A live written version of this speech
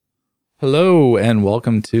Hello, and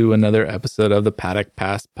welcome to another episode of the Paddock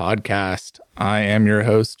Pass podcast. I am your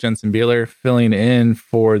host, Jensen Beeler, filling in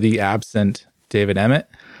for the absent David Emmett.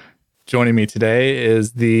 Joining me today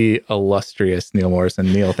is the illustrious Neil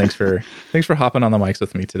Morrison. Neil, thanks for hopping on the mics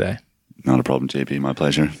with me today. Not a problem, JP. My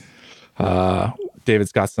pleasure.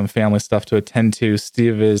 David's got some family stuff to attend to.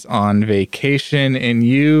 Steve is on vacation, and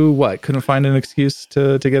you couldn't find an excuse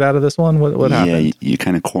to get out of this one? What happened? Yeah, you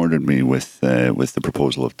kind of cornered me with the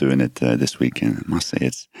proposal of doing it this weekend. I must say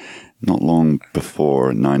it's not long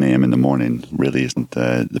before 9 a.m. in the morning. Really isn't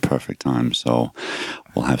the perfect time. So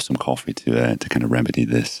we'll have some coffee to kind of remedy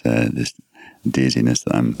this dizziness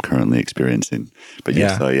that I'm currently experiencing. But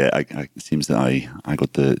yes, it seems that I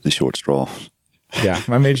got the short straw. Yeah,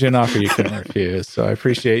 I made you an offer you couldn't refuse. So I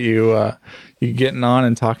appreciate you getting on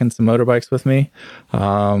and talking some motorbikes with me.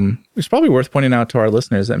 It's probably worth pointing out to our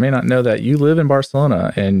listeners that may not know that you live in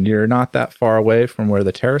Barcelona and you're not that far away from where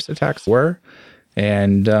the terrorist attacks were.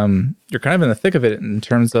 And you're kind of in the thick of it in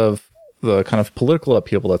terms of the kind of political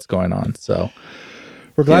upheaval that's going on. So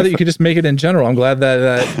we're glad that you could just make it in general. I'm glad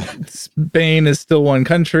that Spain is still one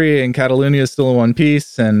country and Catalonia is still in one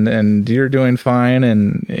piece, and you're doing fine.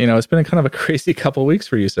 And, it's been kind of a crazy couple of weeks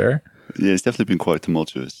for you, sir. Yeah, it's definitely been quite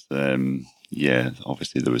tumultuous.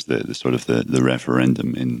 Obviously there was the sort of the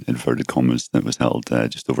referendum in inverted commas that was held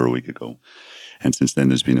just over a week ago. And since then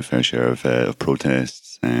there's been a fair share of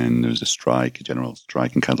protests, and there was a general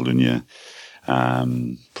strike in Catalonia.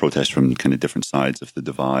 Protests from kind of different sides of the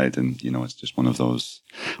divide, and it's just one of those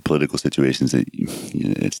political situations that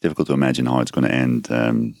it's difficult to imagine how it's going to end.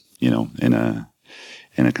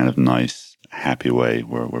 In a kind of nice, happy way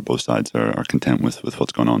where both sides are content with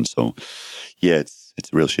what's going on. So, yeah, it's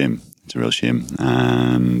a real shame. It's a real shame.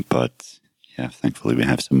 But yeah, thankfully we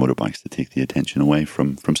have some motorbikes to take the attention away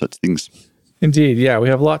from such things. Indeed, yeah, we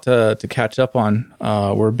have a lot to catch up on.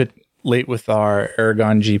 We're a bit late with our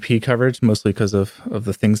Aragon GP coverage, mostly because of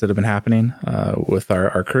the things that have been happening with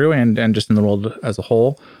our crew and just in the world as a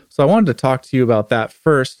whole. So I wanted to talk to you about that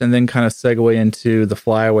first, and then kind of segue into the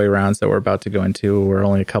flyaway rounds that we're about to go into. We're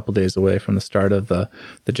only a couple days away from the start of the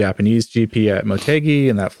Japanese GP at Motegi,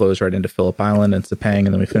 and that flows right into Phillip Island and Sepang, and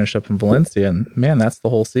then we finish up in Valencia. And man, that's the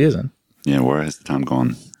whole season. Yeah, where has the time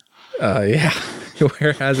gone? Yeah,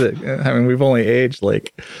 where has it? I mean, we've only aged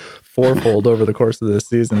like fourfold over the course of this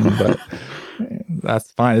season, but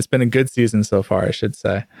that's fine. It's been a good season so far, I should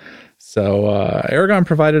say. So Aragon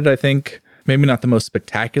provided, I think, maybe not the most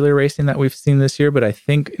spectacular racing that we've seen this year, but I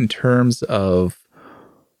think in terms of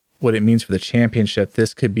what it means for the championship,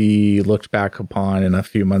 this could be looked back upon in a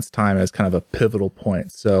few months' time as kind of a pivotal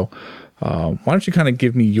point. So why don't you kind of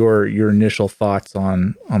give me your initial thoughts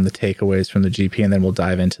on the takeaways from the GP, and then we'll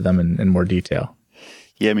dive into them in more detail.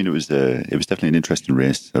 Yeah, I mean, it was definitely an interesting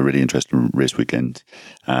race, a really interesting race weekend.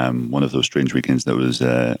 One of those strange weekends that was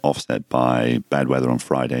offset by bad weather on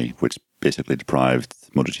Friday, which basically deprived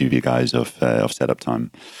MotoGP guys of setup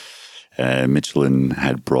time. Michelin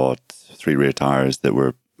had brought 3 rear tires that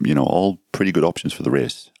were, all pretty good options for the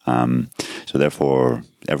race. So therefore,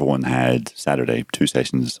 everyone had Saturday, 2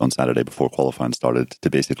 sessions on Saturday before qualifying started to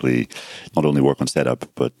basically not only work on setup,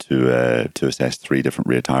 but to assess 3 different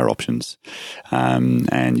rear tire options. And,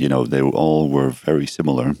 they all were very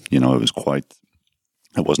similar. It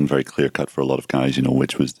wasn't very clear cut for a lot of guys,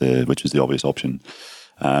 which was the obvious option.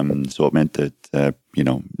 So it meant that,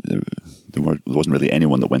 there wasn't really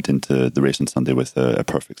anyone that went into the race on Sunday with a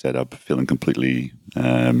perfect setup, feeling completely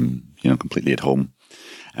at home.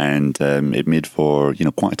 And it made for,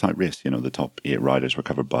 quite a tight race. The top 8 riders were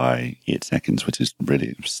covered by 8 seconds, which is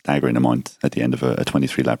really a staggering amount at the end of a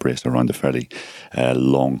 23-lap race around a fairly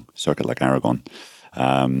long circuit like Aragon.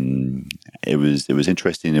 It was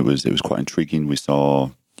interesting. It was quite intriguing. We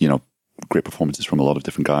saw, great performances from a lot of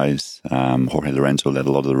different guys. Jorge Lorenzo led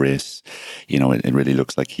a lot of the race. It really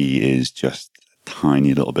looks like he is just a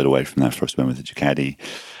tiny little bit away from that first win with the Ducati.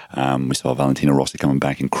 We saw Valentino Rossi coming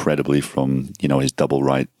back incredibly from, his double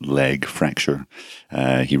right leg fracture.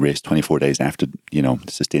 He raced 24 days after,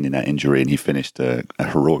 sustaining that injury, and he finished a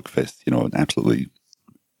heroic 5th, an absolutely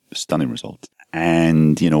stunning result.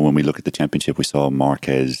 And, when we look at the championship, we saw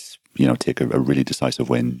Marquez, take a really decisive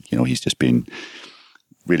win. He's just been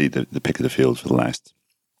really the pick of the field for the last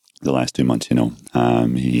 2 months.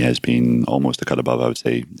 He has been almost a cut above, I would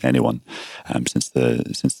say, anyone since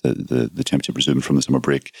the championship resumed from the summer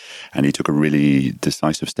break, and he took a really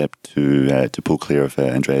decisive step to pull clear of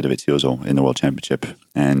Andrea Dovizioso in the World Championship.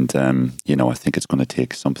 And I think it's going to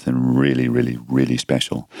take something really, really, really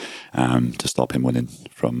special to stop him winning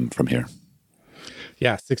from here.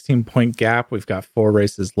 Yeah, 16-point gap. We've got 4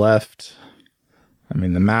 races left. I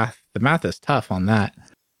mean, the math is tough on that.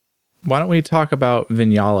 why don't we talk about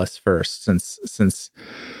Vinales first, since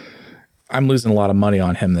I'm losing a lot of money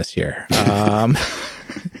on him this year.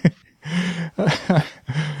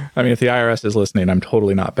 I mean, if the IRS is listening, I'm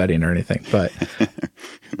totally not betting or anything, but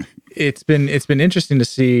it's been interesting to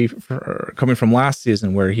see coming from last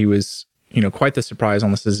season where he was, quite the surprise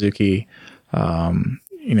on the Suzuki.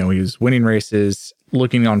 He was winning races,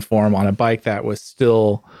 looking on form on a bike that was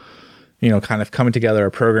still, kind of coming together,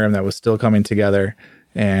 a program that was still coming together,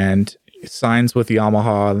 and signs with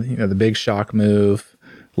Yamaha, the big shock move.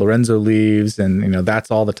 Lorenzo leaves, and that's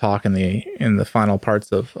all the talk in the final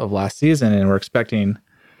parts of last season, and we're expecting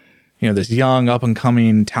this young up and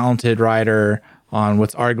coming talented rider on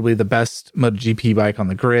what's arguably the best MotoGP bike on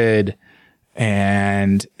the grid,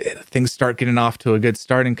 and things start getting off to a good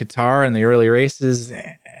start in Qatar in the early races,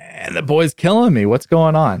 and the boy's killing me. What's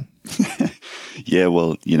going on? Yeah,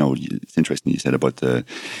 well, it's interesting you said about the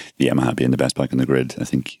Yamaha being the best bike on the grid. I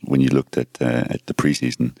think when you looked at the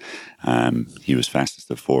preseason, he was fastest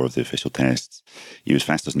at 4 of the official tests. He was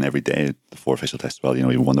fastest in every day at the 4 official tests as well.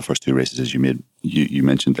 He won the first 2 races, as you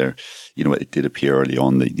mentioned there. It did appear early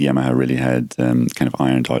on that the Yamaha really had kind of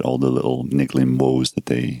ironed out all the little niggling woes that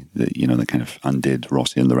that kind of undid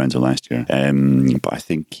Rossi and Lorenzo last year. But I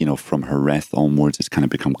think, from Jerez onwards, it's kind of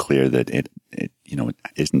become clear that it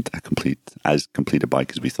isn't as complete a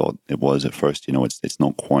bike as we thought it was at first. It's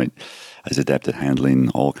not quite as adept at handling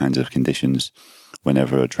all kinds of conditions.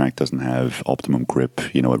 Whenever a track doesn't have optimum grip,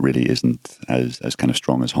 it really isn't as kind of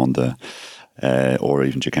strong as Honda or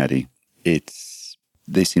even Ducati.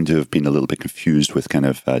 They seem to have been a little bit confused with kind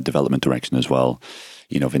of development direction as well.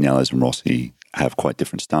 Vinales and Rossi have quite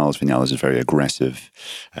different styles. Vinales is very aggressive.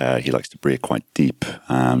 He likes to brake quite deep.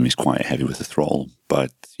 He's quite heavy with the throttle.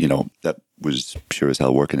 But, that was sure as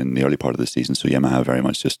hell working in the early part of the season. So Yamaha very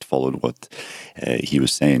much just followed what he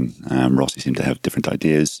was saying. Rossi seemed to have different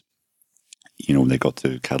ideas. They got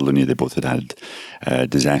to Catalonia. They both had a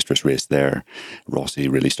disastrous race there. Rossi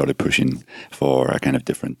really started pushing for a kind of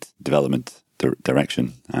different development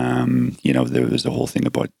direction. There was a whole thing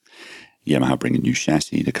about Yamaha bringing new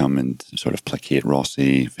chassis to come and sort of placate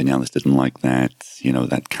Rossi. Vinales didn't like that.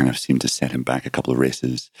 That kind of seemed to set him back a couple of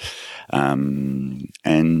races. And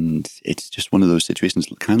it's just one of those situations,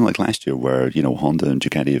 kind of like last year, where, Honda and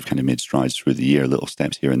Ducati have kind of made strides through the year, little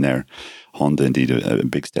steps here and there. Honda, indeed, a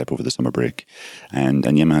big step over the summer break. And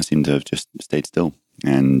Yamaha seemed to have just stayed still.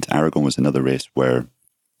 And Aragon was another race where,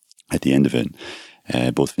 at the end of it,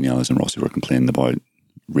 both Vinales and Rossi were complaining about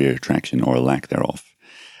rear traction or lack thereof.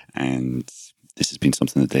 And this has been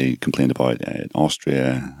something that they complained about at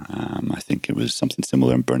Austria. I think it was something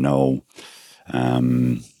similar in Brno.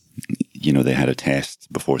 They had a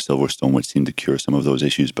test before Silverstone, which seemed to cure some of those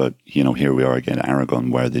issues. But, here we are again at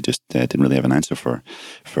Aragon, where they just didn't really have an answer for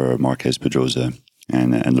Marquez, Pedrosa,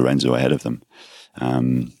 and Lorenzo ahead of them.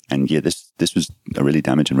 This was a really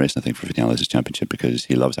damaging race, I think, for Vinales' championship, because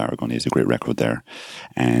he loves Aragon. He has a great record there.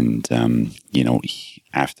 And,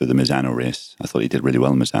 after the Misano race, I thought he did really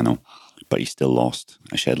well in Misano, but he still lost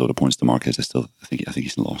a shed load of points to Marquez. I think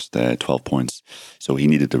he's lost 12 points. So he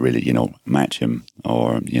needed to really, match him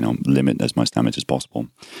or, limit as much damage as possible.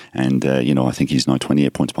 And, I think he's now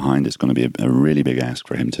 28 points behind. It's going to be a really big ask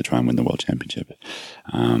for him to try and win the World Championship.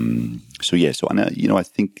 I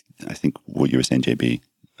think what you were saying, JB,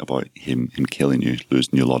 about him killing you,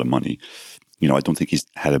 losing you a lot of money. I don't think he's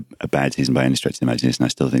had a bad season by any stretch of the imagination. I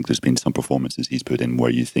still think there's been some performances he's put in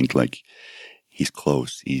where you think, like, he's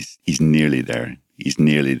close. He's nearly there. He's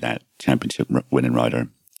nearly that championship winning rider.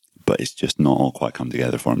 But it's just not all quite come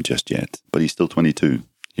together for him just yet. But he's still 22,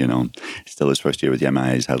 It's still his first year with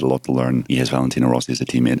Yamaha. He's had a lot to learn. He has Valentino Rossi as a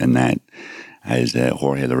teammate, and that, as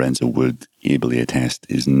Jorge Lorenzo would ably attest,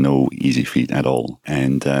 is no easy feat at all.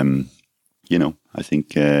 And, I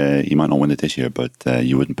think he might not win it this year, but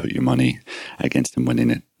you wouldn't put your money against him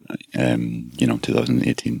winning it,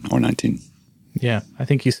 2018 or 19. Yeah, I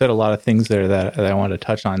think you said a lot of things there that I wanted to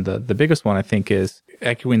touch on. The biggest one, I think, is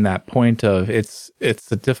echoing that point of it's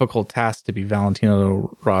a difficult task to be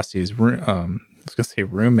Valentino Rossi's, I was going to say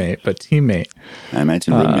roommate, but teammate. I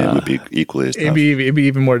imagine roommate would be equally as tough. It'd be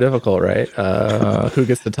even more difficult, right? Who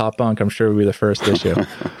gets the top bunk? I'm sure would be the first issue.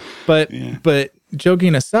 But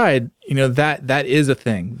joking aside, that is a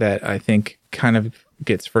thing that I think kind of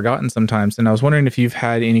gets forgotten sometimes. And I was wondering if you've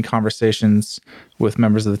had any conversations with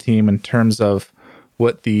members of the team in terms of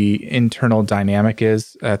what the internal dynamic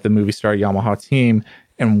is at the Movistar Yamaha team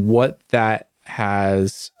and what that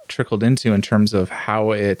has trickled into in terms of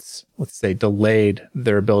how it's, let's say, delayed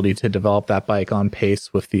their ability to develop that bike on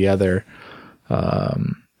pace with the other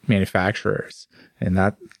manufacturers. And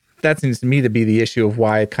that seems to me to be the issue of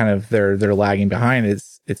why kind of they're lagging behind.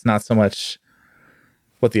 It's not so much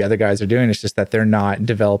what the other guys are doing. It's just that they're not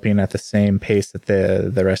developing at the same pace that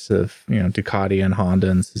the rest of, Ducati and Honda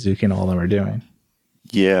and Suzuki and all of them are doing.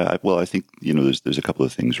 Yeah, well, I think, there's a couple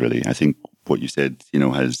of things really. I think what you said,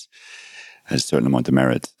 has a certain amount of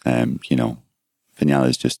merit.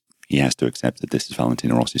 Vinales he has to accept that this is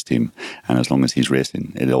Valentino Rossi's team. And as long as he's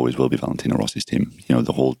racing, it always will be Valentino Rossi's team.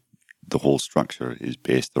 The whole structure is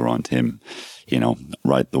based around him,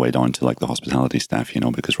 right the way down to like the hospitality staff,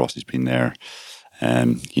 because Rossi's been there,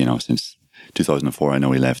 since 2004. I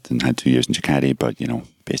know he left and had 2 years in Ducati, but,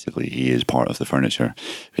 basically he is part of the furniture.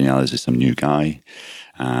 Vinales is some new guy.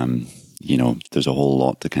 There's a whole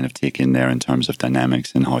lot to kind of take in there in terms of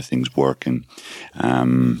dynamics and how things work. And,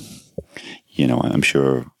 I'm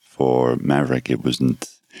sure for Maverick, it wasn't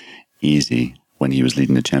easy when he was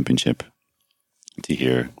leading the championship to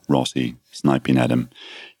hear Rossi sniping at him,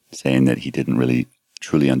 saying that he didn't really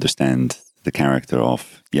truly understand the character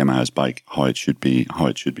of Yamaha's bike, how it should be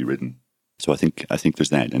ridden. So I think there's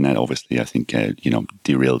that, and that obviously I think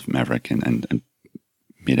derailed Maverick and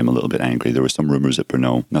made him a little bit angry. There were some rumors at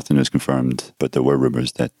Brno, nothing was confirmed, but there were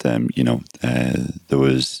rumors that there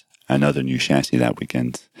was another new chassis that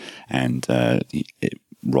weekend, and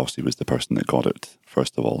Rossi was the person that got it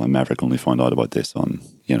first of all, and Maverick only found out about this on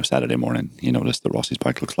Saturday morning. He noticed that Rossi's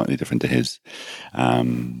bike looked slightly different to his,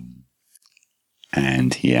 and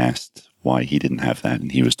he asked why he didn't have that,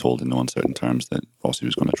 and he was told in no uncertain terms that Rossi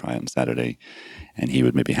was going to try it on Saturday, and he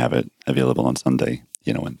would maybe have it available on Sunday.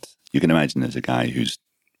 And you can imagine as a guy who's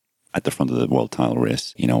at the front of the world title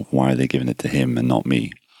race, why are they giving it to him and not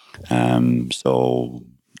me? So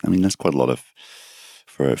I mean, that's quite a lot of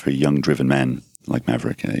for a young driven man like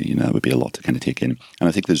Maverick, that would be a lot to kind of take in. And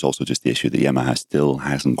I think there's also just the issue that Yamaha still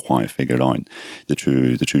hasn't quite figured out the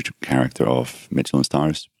true character of Michelin's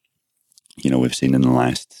tires. We've seen in the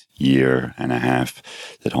last year and a half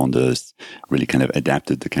that Honda's really kind of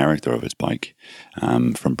adapted the character of its bike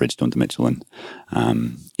from Bridgestone to Michelin.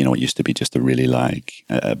 It used to be just a really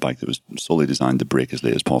a bike that was solely designed to brake as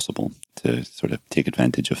late as possible to sort of take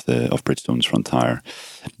advantage of Bridgestone's front tire.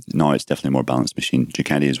 Now it's definitely a more balanced machine.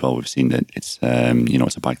 Ducati as well, we've seen that it's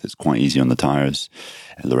it's a bike that's quite easy on the tires.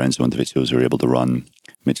 Lorenzo and Dovizioso are able to run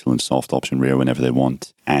Michelin's soft option rear whenever they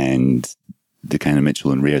want, and the kind of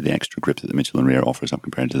Michelin rear, the extra grip that the Michelin rear offers up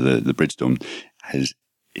compared to the Bridgestone, has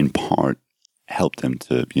in part helped them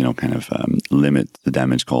to, limit the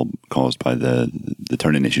damage caused by the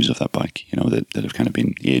turning issues of that bike, that have kind of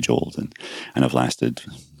been age old and have lasted,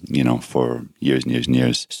 for years and years and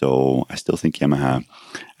years. So I still think Yamaha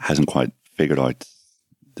hasn't quite figured out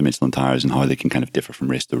the Michelin tires and how they can kind of differ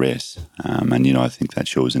from race to race. And I think that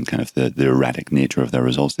shows in kind of the erratic nature of their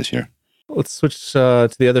results this year. Let's switch to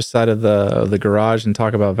the other side of the garage and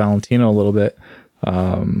talk about Valentino a little bit,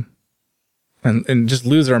 and just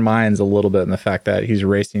lose our minds a little bit in the fact that he's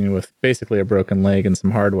racing with basically a broken leg and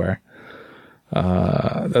some hardware.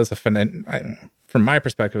 That was from my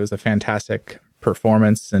perspective, it was a fantastic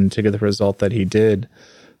performance, and to get the result that he did,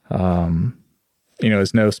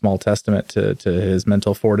 is no small testament to his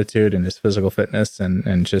mental fortitude and his physical fitness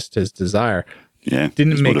and just his desire. Yeah,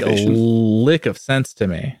 didn't make motivation. A lick of sense to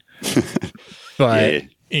me. But,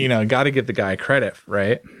 got to give the guy credit,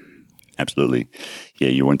 right? Absolutely. Yeah,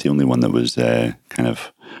 you weren't the only one that was kind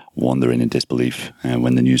of wandering in disbelief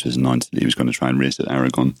when the news was announced that he was going to try and race at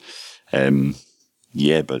Aragon. But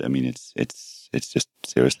I mean, it's just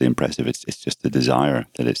seriously impressive. It's just the desire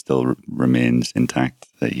that it still remains intact,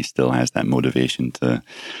 that he still has that motivation to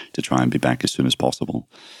try and be back as soon as possible.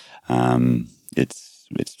 It's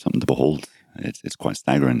something to behold. It's quite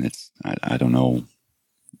staggering. I don't know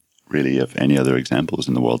really of any other examples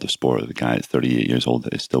in the world of sport of a guy at 38 years old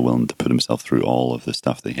that is still willing to put himself through all of the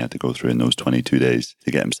stuff that he had to go through in those 22 days to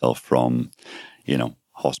get himself from,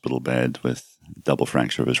 hospital bed with double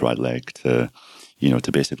fracture of his right leg to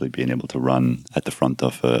basically being able to run at the front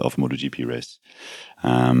of a MotoGP race.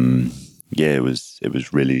 It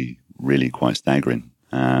was really, really quite staggering.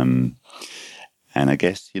 And I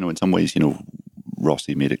guess, in some ways,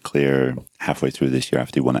 Rossi made it clear halfway through this year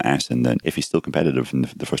after he won at Assen that if he's still competitive in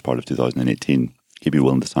the first part of 2018, he'd be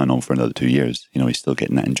willing to sign on for another 2 years. He's still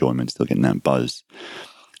getting that enjoyment, still getting that buzz.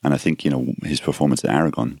 And I think, his performance at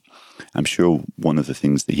Aragon, I'm sure one of the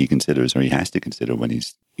things that he considers, or he has to consider when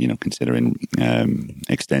he's, considering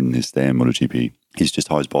extending his stay in MotoGP, is just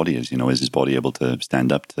how his body is. Is his body able to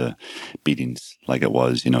stand up to beatings like it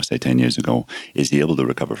was, say 10 years ago? Is he able to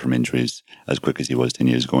recover from injuries as quick as he was 10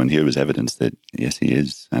 years ago? And here was evidence that, yes, he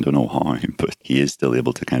is. I don't know how, but he is still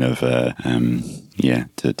able to kind of,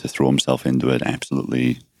 to throw himself into it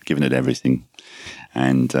absolutely given it everything.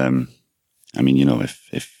 And I mean,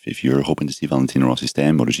 if you're hoping to see Valentino Rossi stay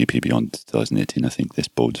in MotoGP beyond 2018, I think this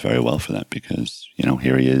bodes very well for that, because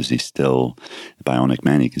here he is. He's still a bionic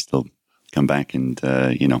man. He can still come back and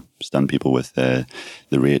stun people with the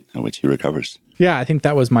rate at which he recovers. Yeah, I think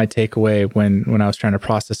that was my takeaway when I was trying to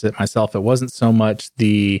process it myself. It wasn't so much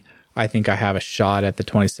I think I have a shot at the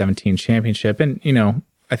 2017 championship. And,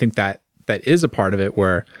 I think that is a part of it,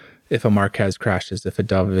 where if a Marquez crashes, if a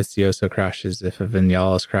Dovizioso crashes, if a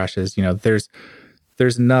Vinales crashes,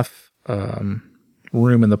 there's enough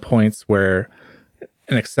room in the points where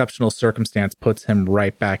an exceptional circumstance puts him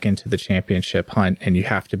right back into the championship hunt, and you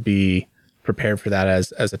have to be prepared for that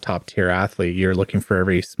as a top tier athlete. You're looking for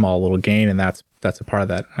every small little gain, and that's a part of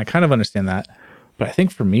that. I kind of understand that, but I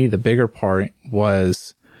think for me the bigger part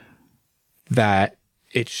was that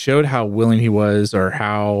it showed how willing he was, or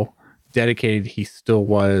how dedicated he still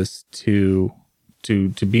was to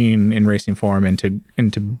being in racing form and to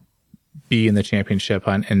be in the championship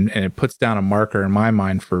hunt, and it puts down a marker in my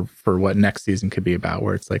mind for what next season could be about,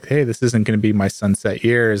 where it's like, hey, this isn't going to be my sunset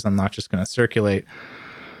years. I'm not just going to circulate.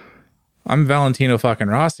 I'm Valentino fucking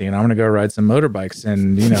Rossi, and I'm going to go ride some motorbikes.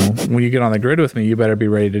 And, when you get on the grid with me, you better be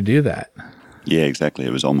ready to do that. Yeah, exactly.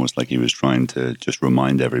 It was almost like he was trying to just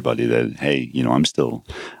remind everybody that, hey, I'm still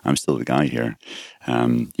the guy here.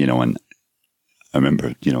 And I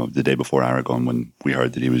remember, the day before Aragon, when we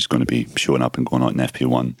heard that he was going to be showing up and going out in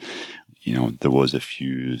FP1, there was a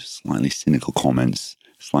few slightly cynical comments,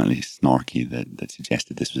 slightly snarky, that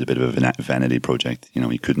suggested this was a bit of a vanity project.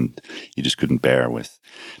 He just couldn't bear with,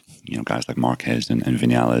 guys like Marquez and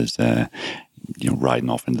Vinales, riding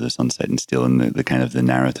off into the sunset and stealing the kind of the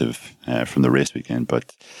narrative from the race weekend.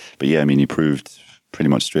 But yeah, I mean, he proved pretty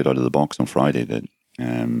much straight out of the box on Friday that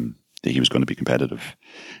he was going to be competitive.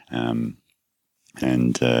 To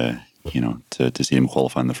see him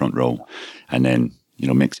qualify in the front row, and then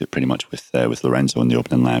mix it pretty much with Lorenzo in the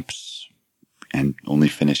opening laps, and only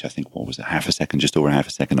finish, I think, what was it, just over half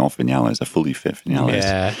a second off Vinales, a fully fit Vinales.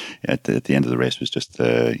 Yeah. At the end of the race was just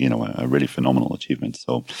a really phenomenal achievement.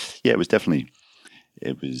 So yeah, it was definitely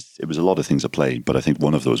it was a lot of things at play, but I think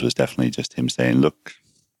one of those was definitely just him saying, look,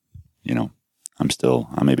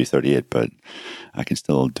 I may be 38, but I can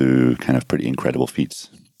still do kind of pretty incredible feats.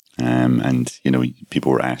 And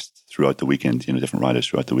people were asked throughout the weekend, different riders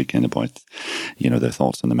throughout the weekend about, their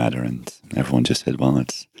thoughts on the matter, and everyone just said, well,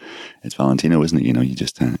 it's Valentino, isn't it? You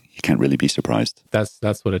just you can't really be surprised.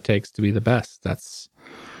 That's what it takes to be the best. That's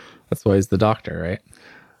why he's the doctor, right?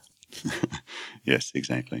 Yes,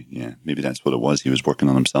 exactly. Yeah, maybe that's what it was. He was working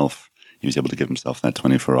on himself. He was able to give himself that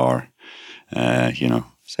 24-hour,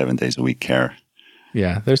 7 days a week care.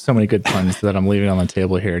 Yeah, there's so many good puns that I'm leaving on the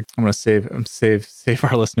table here. I'm going to save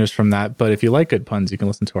our listeners from that. But if you like good puns, you can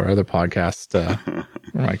listen to our other podcast.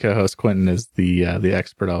 Where my co-host Quentin is the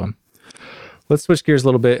expert of them. Let's switch gears a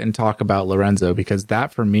little bit and talk about Lorenzo, because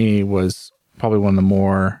that for me was probably one of the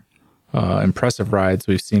more impressive rides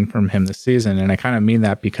we've seen from him this season. And I kind of mean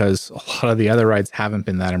that because a lot of the other rides haven't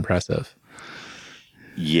been that impressive.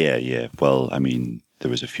 Yeah. Well, I mean,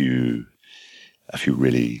 there was a few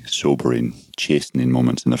really sobering, chastening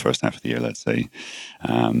moments in the first half of the year, let's say,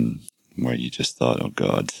 where you just thought, oh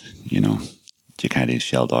God, Ducati's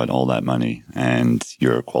shelled out all that money and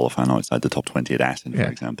you're qualifying outside the top 20 at Assen, for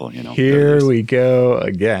example. Here we go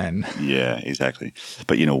again. Yeah, exactly.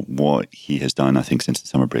 But what he has done, I think, since the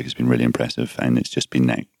summer break has been really impressive, and it's just been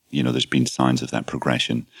that, there's been signs of that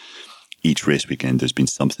progression. Each race weekend, there's been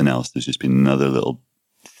something else. There's just been another little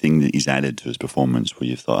thing that he's added to his performance where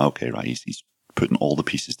you've thought, okay, right, he's putting all the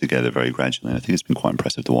pieces together very gradually. And I think it's been quite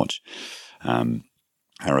impressive to watch.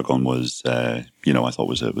 Aragon was, I thought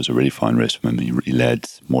was a really fine race for him. He led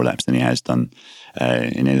more laps than he has done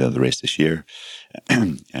in any other race this year.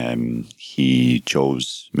 He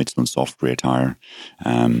chose Michelin soft rear tire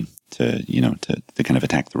to kind of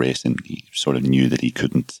attack the race, and he sort of knew that he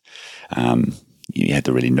couldn't. He had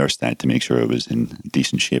to really nurse that to make sure it was in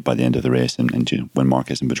decent shape by the end of the race. And when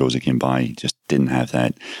Marquez and Pedrosa came by, he just didn't have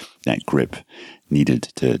that grip needed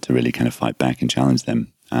to really kind of fight back and challenge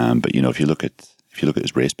them. But if you look at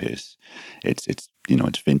his race pace, it's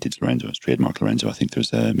vintage Lorenzo, it's trademark Lorenzo. I think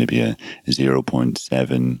there's maybe a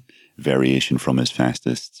 0.7 variation from his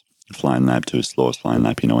fastest flying lap to his slowest flying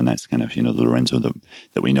lap. And that's kind of the Lorenzo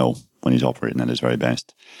that we know when he's operating at his very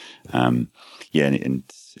best. You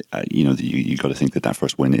got to think that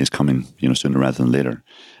first win is coming, sooner rather than later.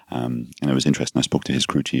 And it was interesting. I spoke to his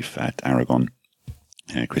crew chief at Aragon,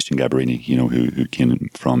 Christian Gabarini, who came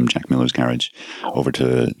from Jack Miller's garage over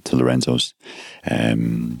to Lorenzo's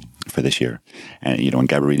for this year. And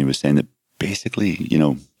Gabarini was saying that basically,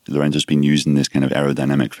 Lorenzo's been using this kind of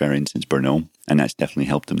aerodynamic fairing since Brno, and that's definitely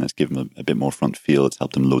helped him. That's given him a bit more front feel. It's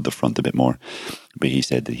helped him load the front a bit more. But he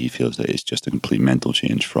said that he feels that it's just a complete mental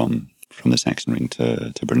change from the Sachsenring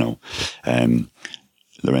to Brno.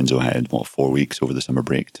 Lorenzo had, 4 weeks over the summer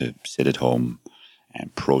break to sit at home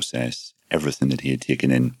and process everything that he had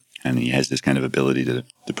taken in. And he has this kind of ability to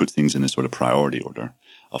put things in a sort of priority order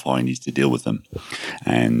of how he needs to deal with them.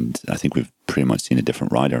 And I think we've pretty much seen a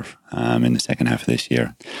different rider in the second half of this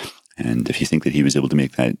year. And if you think that he was able to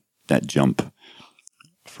make that jump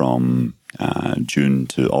from June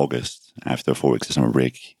to August after 4 weeks of summer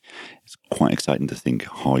break, it's quite exciting to think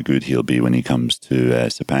how good he'll be when he comes to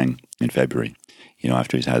Sepang in February.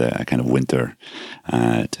 After he's had a kind of winter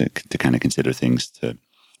to kind of consider things, to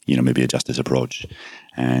maybe adjust his approach.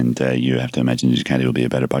 And you have to imagine Ducati will be a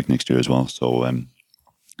better bike next year as well. So,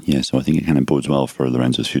 so I think it kind of bodes well for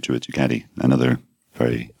Lorenzo's future with Ducati. Another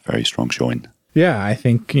very, very strong showing. Yeah, I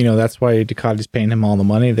think, that's why Ducati's paying him all the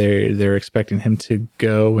money. They're expecting him to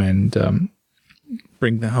go and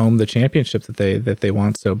bring home the championship that they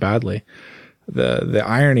want so badly. The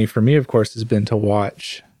irony for me, of course, has been to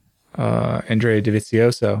watch Andrea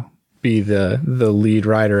Dovizioso be the lead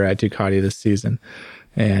rider at Ducati this season.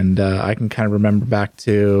 And I can kind of remember back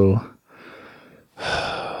to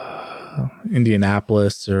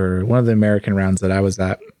Indianapolis, or one of the American rounds that I was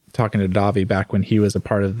at, talking to Davi back when he was a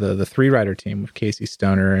part of the three-rider team with Casey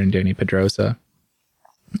Stoner and Danny Pedrosa.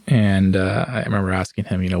 And I remember asking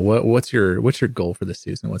him, what's your goal for this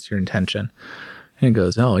season? What's your intention? And he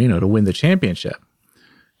goes, to win the championship.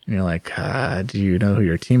 And you're like, do you know who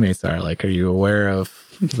your teammates are? Like, are you aware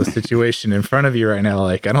of the situation in front of you right now?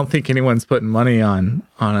 Like, I don't think anyone's putting money on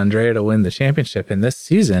Andrea to win the championship. And this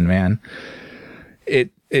season, man,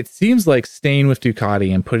 it seems like staying with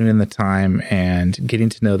Ducati and putting in the time and getting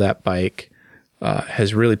to know that bike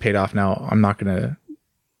has really paid off. Now, I'm not going to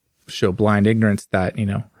show blind ignorance that,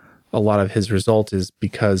 a lot of his result is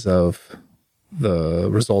because of the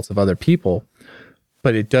results of other people.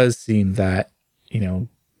 But it does seem that,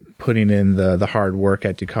 putting in the hard work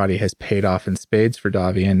at Ducati has paid off in spades for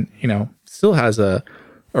Davi, and, still has a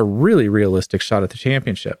really realistic shot at the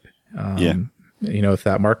championship. If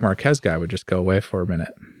that Marc Marquez guy would just go away for a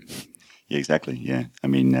minute. Yeah, exactly. Yeah. I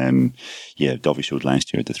mean, Davi showed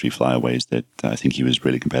last year at the 3 flyaways that I think he was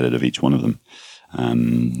really competitive, each one of them.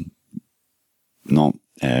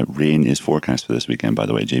 Rain is forecast for this weekend, by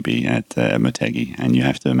the way, JB, at Motegi. And you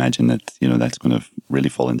have to imagine that, that's going to really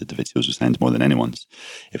fall into Dovizioso's hands more than anyone's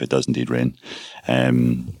if it does indeed rain.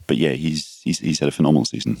 But yeah, he's had a phenomenal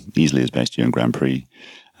season, easily his best year in Grand Prix.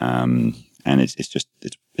 And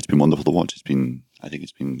it's been wonderful to watch. I think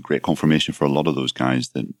it's been great confirmation for a lot of those guys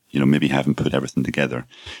that, maybe haven't put everything together,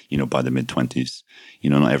 by the mid-20s.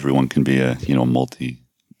 Not everyone can be a, multi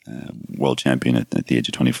world champion at the age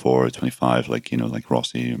of 24 or 25, like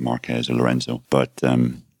Rossi, Marquez, or Lorenzo. But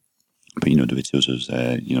Dovizioso's,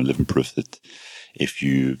 living proof that if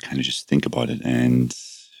you kind of just think about it, and,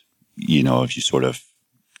 if you sort of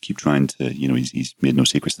keep trying to, he's made no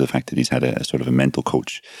secrets to the fact that he's had a sort of a mental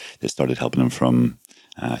coach that started helping him from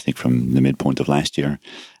the midpoint of last year.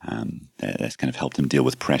 That's kind of helped him deal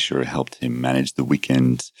with pressure, helped him manage the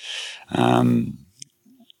weekend.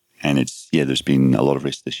 And there's been a lot of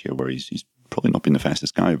races this year where he's probably not been the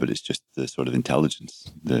fastest guy, but it's just the sort of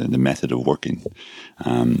intelligence, the method of working,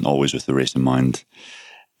 always with the race in mind.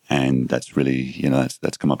 And that's really,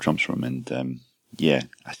 that's come up trumps for him. And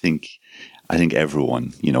I think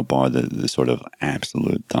everyone, bar the sort of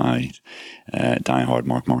absolute die-hard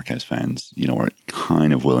Marc Marquez fans, are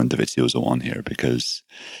kind of willing Dovizioso on here, because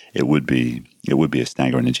it would be a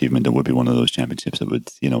staggering achievement. It would be one of those championships that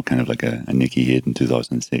would, kind of like a Nicky Hayden in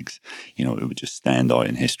 2006, it would just stand out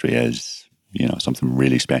in history as, something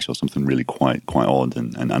really special, something really quite odd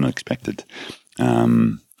and unexpected.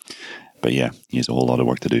 But yeah, he has a whole lot of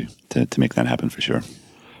work to do to make that happen for sure.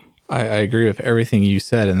 I agree with everything you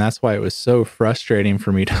said, and that's why it was so frustrating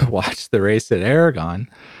for me to watch the race at Aragon,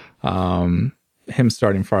 him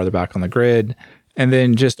starting farther back on the grid, and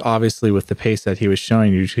then just obviously with the pace that he was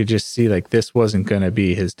showing, you could just see like this wasn't going to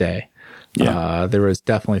be his day. Yeah. There was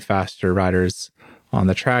definitely faster riders on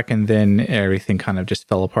the track, and then everything kind of just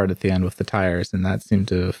fell apart at the end with the tires, and that seemed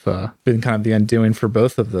to have been kind of the undoing for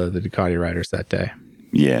both of the Ducati riders that day.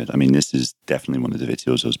 Yeah, I mean, this is definitely one of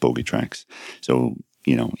Dovizioso's bogey tracks. So,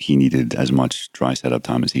 he needed as much dry setup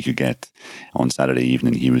time as he could get. On Saturday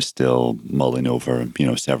evening, he was still mulling over,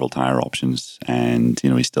 several tire options, and,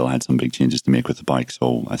 he still had some big changes to make with the bike.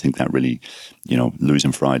 So I think that really,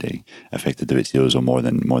 losing Friday affected Dovizioso more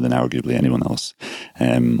than arguably anyone else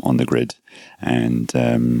on the grid. And,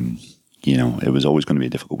 it was always going to be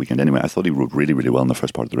a difficult weekend anyway. I thought he rode really, really well in the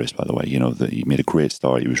first part of the race, by the way. He made a great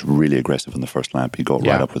start. He was really aggressive in the first lap. He got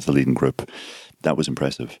right up with the leading group. That was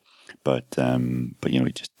impressive. But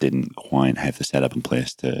he just didn't quite have the setup in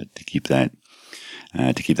place to keep that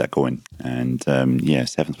going. And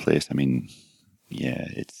seventh place. I mean,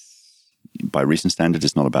 it's by recent standards,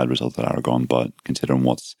 it's not a bad result at Aragon. But considering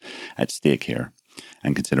what's at stake here,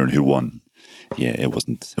 and considering who won, it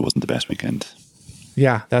wasn't the best weekend.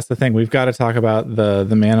 Yeah, that's the thing. We've got to talk about the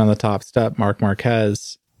man on the top step, Marc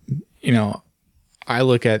Marquez. I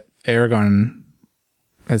look at Aragon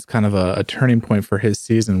as kind of a turning point for his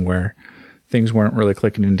season where things weren't really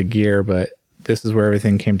clicking into gear, but this is where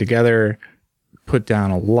everything came together, put down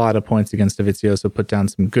a lot of points against Dovizioso, put down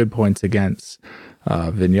some good points against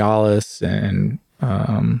Vinales, and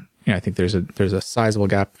I think there's a sizable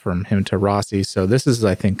gap from him to Rossi. So this is,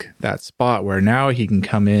 I think, that spot where now he can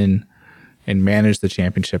come in and manage the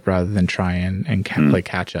championship rather than try and play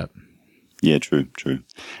catch up. Yeah, true.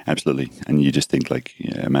 Absolutely. And you just think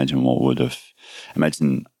imagine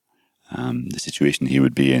the situation he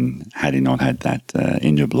would be in had he not had that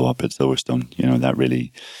engine blow up at Silverstone.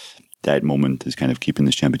 That moment is kind of keeping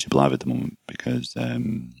this championship alive at the moment because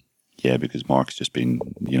Marc's just been,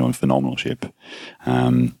 in phenomenal shape.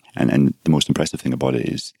 And the most impressive thing about it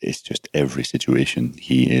is it's just every situation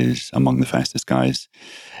he is among the fastest guys.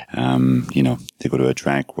 They go to a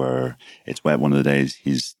track where it's wet one of the days,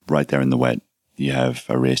 he's right there in the wet. You have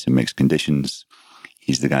a race in mixed conditions.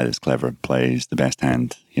 He's the guy that's clever, plays the best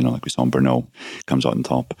hand, like we saw in Brno, comes out on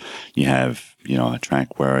top. You have, a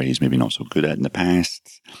track where he's maybe not so good at in the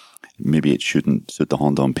past. Maybe it shouldn't suit the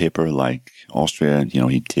Honda on paper, like Austria.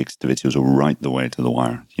 He takes Dovizioso right the way to the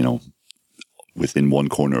wire, within one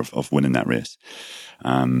corner of winning that race.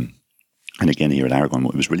 And again, here at Aragon,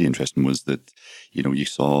 what was really interesting was that, you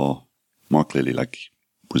saw Marc clearly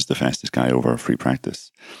was the fastest guy over free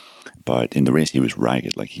practice. But in the race, he was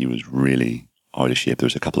ragged. He was really out of shape. There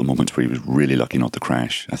was a couple of moments where he was really lucky not to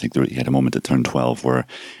crash. I think he had a moment at turn 12 where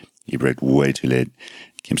he braked way too late,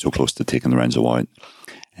 came so close to taking Lorenzo out.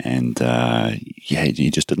 And he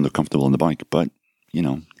just didn't look comfortable on the bike. But,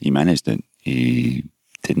 he managed it. He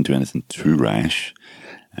didn't do anything too rash.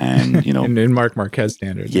 And, in Marc Marquez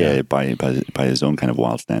standards. Yeah, by his own kind of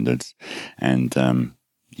wild standards. And,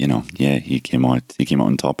 he came out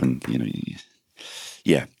on top and,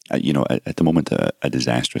 at the moment, a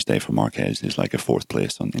disastrous day for Marquez is like a fourth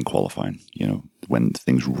place in qualifying. When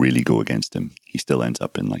things really go against him, he still ends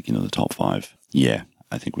up in the top five. Yeah,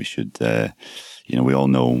 I think we should, we all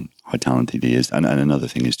know how talented he is. And another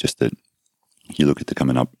thing is just that you look at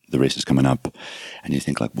the races coming up, and you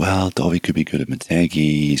think Dovi could be good at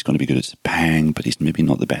Motegi, he's going to be good at Sepang, but he's maybe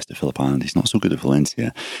not the best at Phillip Island, he's not so good at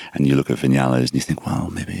Valencia. And you look at Vinales and you think,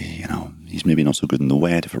 maybe, he's maybe not so good in the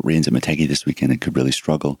wet. If it rains at Motegi this weekend, it could really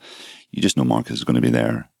struggle. You just know Marcus is going to be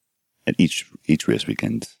there at each race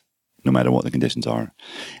weekend, no matter what the conditions are.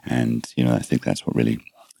 And, I think that's what really,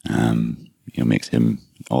 makes him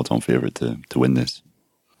all-time favorite to win this.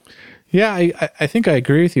 Yeah, I think I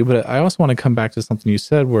agree with you, but I also want to come back to something you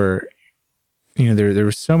said where, there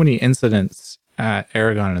were so many incidents at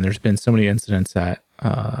Aragon, and there's been so many incidents at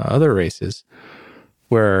other races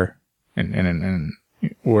where, and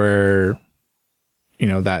where,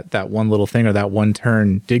 that one little thing or that one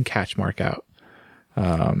turn did catch Marc out.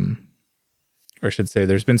 Or I should say,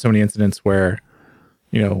 there's been so many incidents where,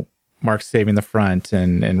 Marc's saving the front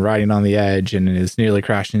and riding on the edge and is nearly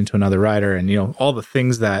crashing into another rider, and all the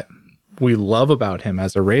things that we love about him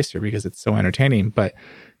as a racer because it's so entertaining, but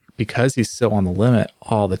because he's so on the limit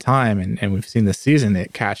all the time, and we've seen this season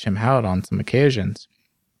it catch him out on some occasions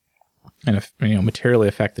and materially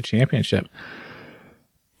affect the championship.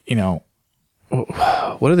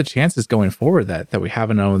 What are the chances going forward that we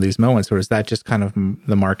have another one of these moments, or is that just kind of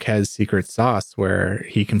the Marquez secret sauce where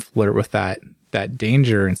he can flirt with that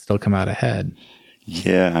danger and still come out ahead?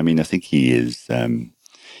 Yeah, I think he is.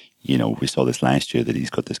 We saw this last year that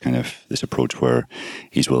he's got this approach where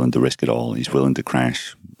he's willing to risk it all. He's willing to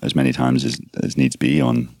crash as many times as needs be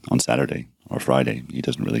on Saturday or Friday. He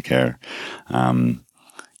doesn't really care.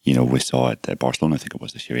 We saw it at Barcelona, I think it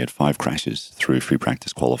was this year. He had 5 crashes through free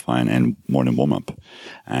practice qualifying and morning warm-up.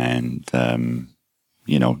 And,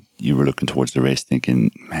 you were looking towards the race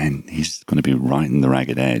thinking, man, he's going to be right in the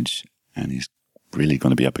ragged edge and he's really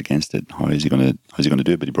going to be up against it. How's he going to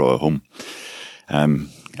do it? But he brought it home.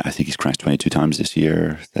 I think he's crashed 22 times this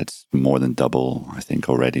year. That's more than double, I think,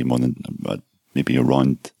 already. More than maybe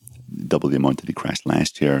around double the amount that he crashed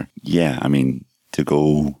last year. Yeah, to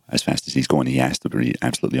go as fast as he's going, he has to be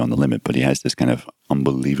absolutely on the limit. But he has this kind of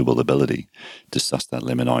unbelievable ability to suss that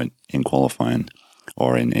limit out in qualifying.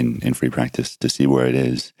 or in free practice to see where it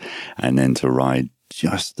is, and then to ride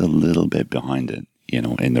just a little bit behind it,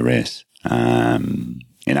 in the race.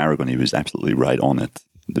 In Aragon, he was absolutely right on it.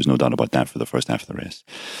 There's no doubt about that for the first half of the race.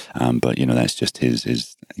 But, that's just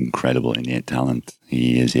his incredible innate talent.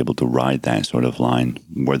 He is able to ride that sort of line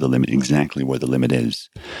exactly where the limit is.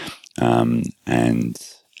 And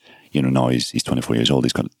now he's 24 years old.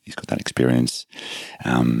 He's got that experience.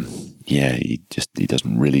 He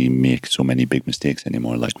doesn't really make so many big mistakes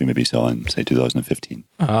anymore, like we maybe saw in, say, 2015.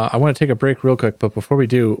 I want to take a break real quick, but before we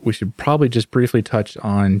do, we should probably just briefly touch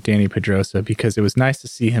on Dani Pedrosa, because it was nice to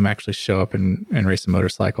see him actually show up and race a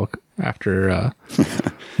motorcycle after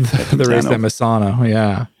the race at Misano.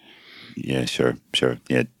 Yeah. Yeah, sure.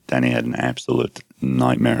 Yeah, Dani had an absolute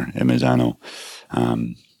nightmare in Misano.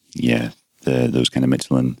 Those kind of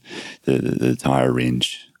Michelin, the tire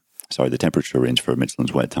range, the temperature range for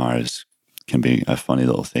Michelin's wet tires can be a funny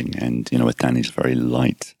little thing. And, with Dani's very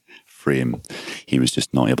light frame, he was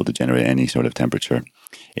just not able to generate any sort of temperature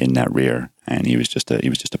in that rear. And he was just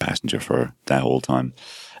a passenger for that whole time.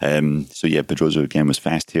 Pedrosa again was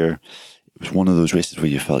fast here. It was one of those races where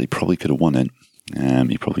you felt he probably could have won it.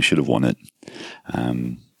 He probably should have won it.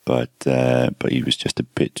 But he was just a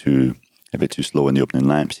bit too slow in the opening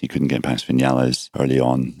laps. He couldn't get past Vinales early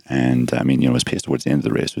on. And his pace towards the end of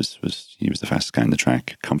the race was he was the fastest guy on the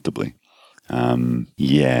track comfortably. And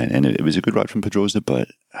it was a good ride from Pedrosa, but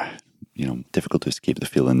difficult to escape the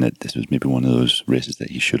feeling that this was maybe one of those races that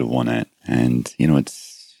he should have won at. And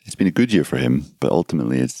it's been a good year for him, but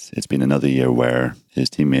ultimately it's been another year where his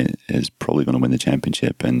teammate is probably going to win the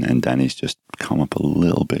championship, and Dani's just come up a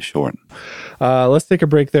little bit short. Let's take a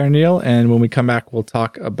break there, Neil, and when we come back, we'll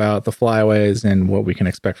talk about the flyaways and what we can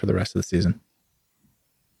expect for the rest of the season.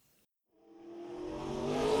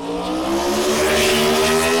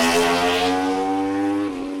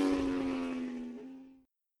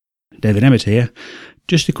 David Emmett here.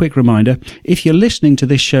 Just a quick reminder, if you're listening to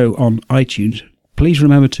this show on iTunes, please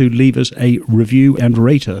remember to leave us a review and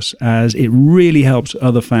rate us, as it really helps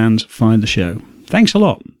other fans find the show. Thanks a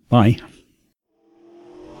lot. Bye.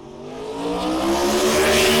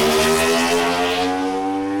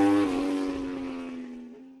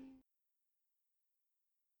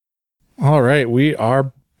 All right, we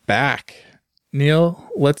are back. Neil,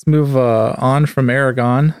 let's move on from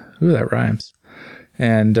Aragon. Ooh, that rhymes.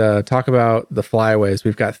 And talk about the flyaways.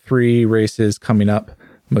 We've got 3 races coming up: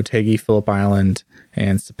 Motegi, Phillip Island,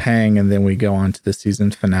 and Sepang, and then we go on to the season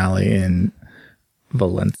finale in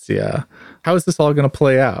Valencia. How is this all going to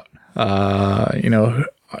play out?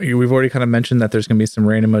 We've already kind of mentioned that there's going to be some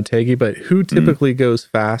rain in Motegi, but who typically goes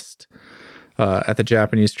fast at the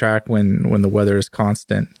Japanese track when the weather is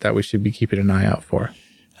constant that we should be keeping an eye out for?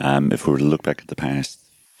 If we were to look back at the past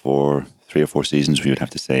 3 or 4 seasons, we would have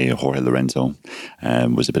to say Jorge Lorenzo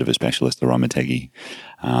was a bit of a specialist around Motegi.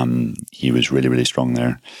 He was really, really strong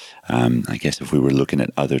there. I guess if we were looking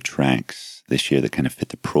at other tracks this year that kind of fit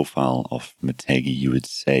the profile of Motegi, you would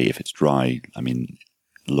say if it's dry,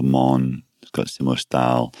 Le Mans has got a similar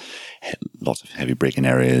style, lots of heavy braking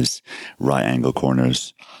areas, right angle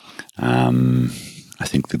corners. I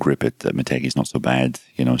think the grip at Motegi is not so bad,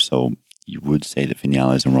 so you would say that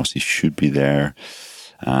Vinales and Rossi should be there.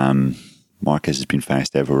 Marquez has been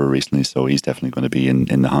fast everywhere recently, so he's definitely going to be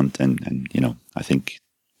in the hunt. And I think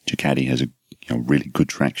Ducati has a really good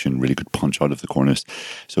traction, really good punch out of the corners.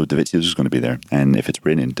 So Dovizioso is going to be there. And if it's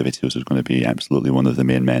raining, Dovizioso is going to be absolutely one of the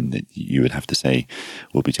main men that you would have to say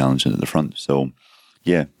will be challenging at the front. So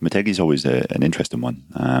yeah, Motegi is always an interesting one.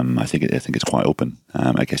 I think it's quite open.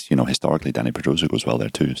 I guess historically Dani Pedrosa goes well there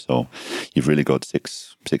too. So you've really got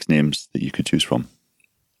six names that you could choose from.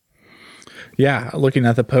 Yeah, looking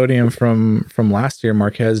at the podium from last year,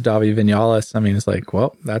 Marquez, Davi, Vinales. It's like,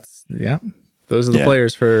 well, those are the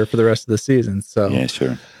players for the rest of the season. So yeah,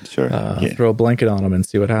 sure. Throw a blanket on them and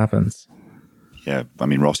see what happens. Yeah,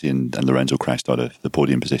 Rossi and Lorenzo crashed out of the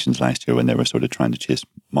podium positions last year when they were sort of trying to chase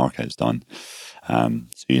Marquez down.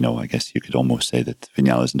 So I guess you could almost say that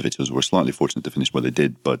Vinales and Dovizioso were slightly fortunate to finish where they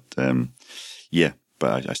did, but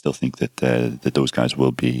But I still think that those guys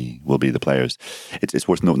will be the players. It's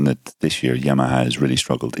worth noting that this year Yamaha has really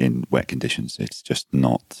struggled in wet conditions. It's just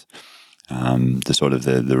not the sort of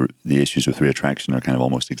the issues with rear traction are kind of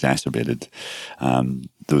almost exacerbated.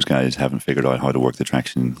 Those guys haven't figured out how to work the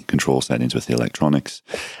traction control settings with the electronics,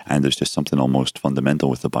 and there's just something almost fundamental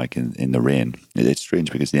with the bike in the rain. It's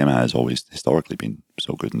strange because the Yamaha has always historically been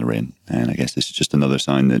so good in the rain, and I guess this is just another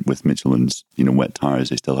sign that with Michelin's wet tires,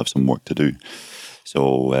 they still have some work to do.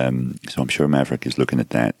 So I'm sure Maverick is looking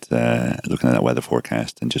at that weather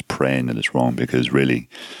forecast and just praying that it's wrong, because really,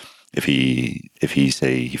 if he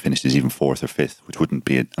say he finishes even 4th or 5th, which wouldn't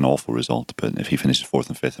be an awful result, but if he finishes 4th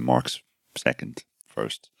and 5th and Mark's 2nd,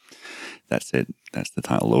 1st, that's it. That's the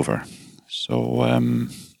title over. So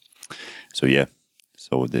yeah.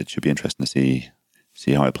 So it should be interesting to see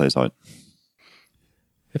how it plays out.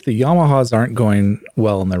 If the Yamahas aren't going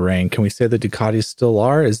well in the ring, can we say the Ducatis still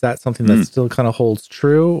are? Is that something that still kind of holds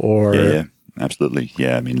true? Or Yeah, absolutely.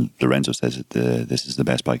 Yeah, I mean, Lorenzo says that this is the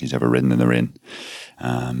best bike he's ever ridden in the ring.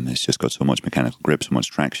 It's just got so much mechanical grip, so much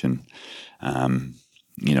traction,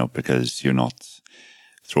 because you're not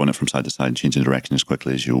throwing it from side to side and changing direction as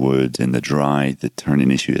quickly as you would in the dry. The turning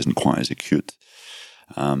issue isn't quite as acute.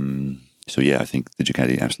 So yeah, I think the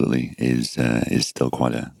Ducati absolutely is still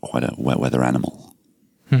quite a wet weather animal.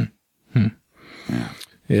 Yeah.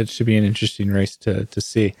 It should be an interesting race to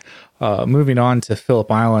see. Moving on to Phillip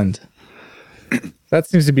Island, that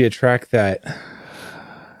seems to be a track that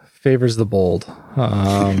favors the bold.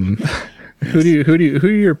 Who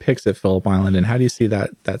are your picks at Phillip Island, and how do you see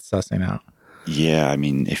that sussing out? Yeah, I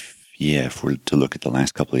mean, if we're to look at the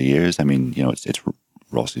last couple of years, I mean, it's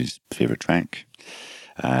Rossi's favorite track.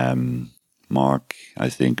 Mark, I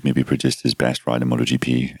think, maybe produced his best ride in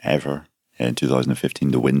MotoGP ever in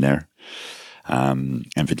 2015 to win there. And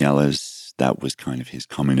Vinales, that was kind of his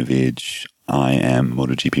coming of age. I am a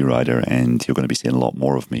MotoGP rider, and you're going to be seeing a lot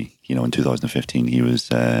more of me. In 2015, he was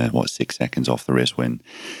 6 seconds off the race win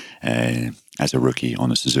as a rookie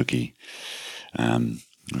on a Suzuki.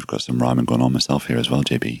 We've got some rhyming going on myself here as well,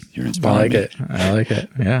 JB. You're inspiring me. I like it.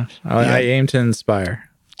 Yeah. I aim to inspire.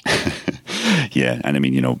 Yeah, and I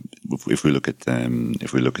mean, if we look at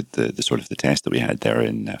the sort of the test that we had there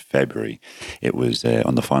in February, it was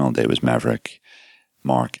on the final day. It was Maverick,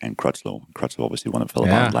 Mark, and Crutchlow. Crutchlow obviously won at Phillip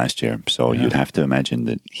Island last year, so you'd have to imagine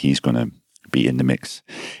that he's going to be in the mix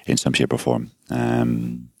in some shape or form.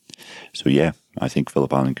 So yeah, I think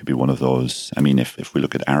Phillip Island could be one of those. I mean, if we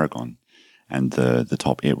look at Aragon, and the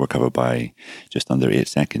top 8 were covered by just under 8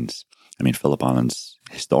 seconds. I mean, Phillip Island's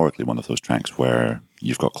historically one of those tracks where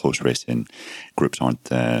you've got close racing, groups aren't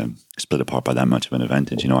split apart by that much of an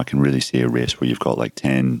advantage. I can really see a race where you've got like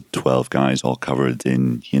 10, 12 guys all covered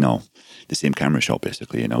in, the same camera shot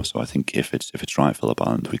basically, So I think if it's right at Phillip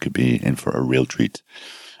Island, we could be in for a real treat.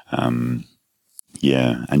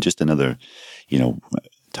 Yeah, and just another,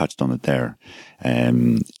 touched on it there.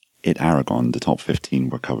 At Aragon, the top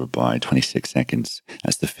 15 were covered by 26 seconds.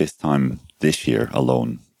 That's the 5th time this year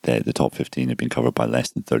alone that the top 15 have been covered by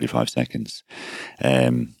less than 35 seconds.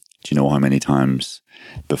 Do you know how many times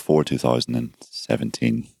before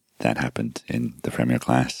 2017 that happened in the Premier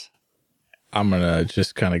class? I'm going to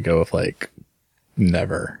just kind of go with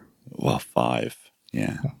never. Well, 5.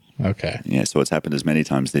 Yeah. Okay. Yeah, so it's happened as many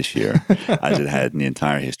times this year as it had in the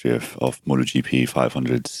entire history of MotoGP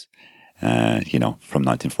 500s. From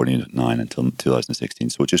 1949 until 2016.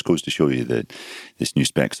 So it just goes to show you that this new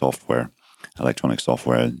spec software, electronic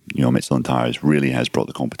software, Michelin Tires really has brought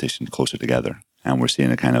the competition closer together. And we're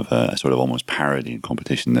seeing a kind of a sort of almost parody in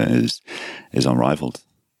competition that is unrivaled.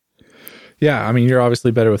 Yeah, I mean, you're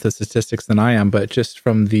obviously better with the statistics than I am, but just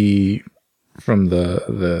from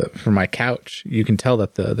my couch, you can tell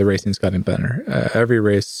that the racing's gotten better. Every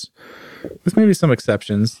race, with maybe some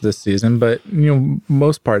exceptions this season, but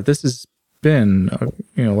most part, this has been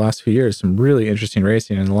last few years some really interesting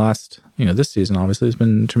racing, and the last this season obviously has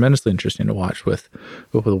been tremendously interesting to watch with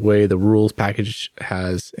the way the rules package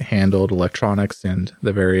has handled electronics and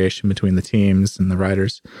the variation between the teams and the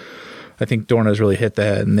riders. I think Dorna's really hit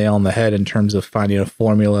the nail on the head in terms of finding a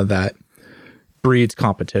formula that breeds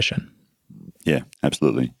competition. Yeah,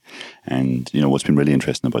 absolutely. And, what's been really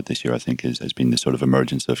interesting about this year, I think, has been the sort of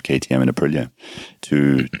emergence of KTM and Aprilia,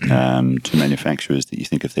 two manufacturers that you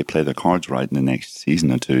think if they play their cards right in the next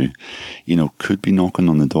season or two, could be knocking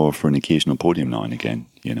on the door for an occasional podium now and again,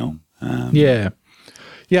 Yeah,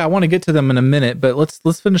 I want to get to them in a minute, but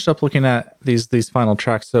let's finish up looking at these final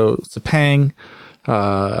tracks. So Sepang,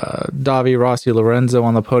 Davi, Rossi, Lorenzo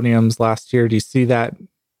on the podiums last year. Do you see that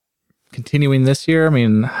continuing this year? I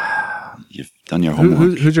mean, you've done your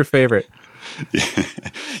homework. Who's your favorite?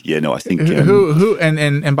 Yeah, no, I think who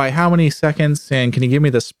and by how many seconds? And can you give me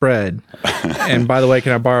the spread? And by the way,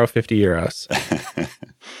 can I borrow €50?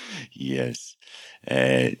 Yes,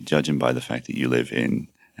 judging by the fact that you live in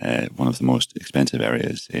one of the most expensive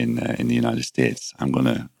areas in the United States, I'm going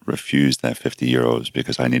to refuse that €50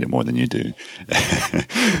 because I need it more than you do.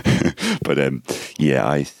 But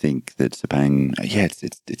I think that Sepang. Yeah,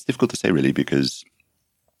 it's difficult to say really because.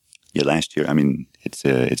 Yeah, last year, I mean, it's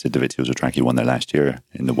a Dovizioso track. He won there last year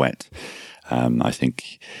in the wet. I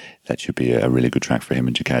think that should be a really good track for him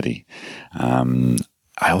and Ducati.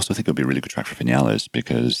 I also think it would be a really good track for Vinales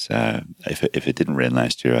because if it didn't rain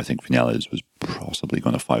last year, I think Vinales was possibly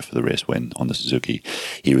going to fight for the race win on the Suzuki.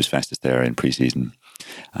 He was fastest there in pre-season.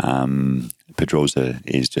 Pedrosa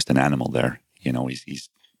is just an animal there. He's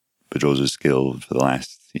Pedrosa's skill for the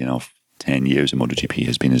last 10 years in MotoGP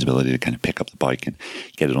has been his ability to kind of pick up the bike and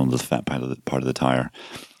get it onto the fat part of the tire,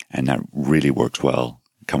 and that really works well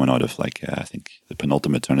coming out of I think the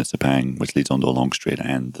penultimate turn at Sepang, which leads onto a long straight,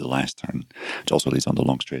 and the last turn, which also leads onto a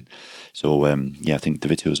long straight. So I think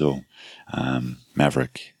Dovizioso,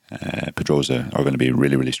 Maverick, Pedrosa are going to be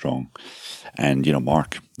really, really strong, and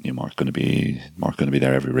Mark going to be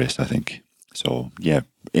there every race, I think. So yeah,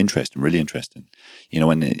 interesting, really interesting.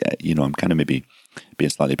 I'm kind of maybe being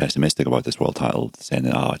slightly pessimistic about this world title, saying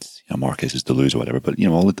that it's Marquez is to lose or whatever. But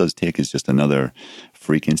all it does take is just another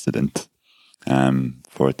freak incident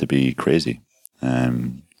for it to be crazy.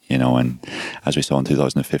 And as we saw in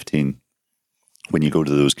 2015, when you go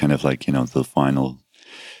to those kind of the final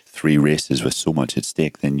 3 races with so much at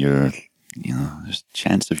stake, then there's a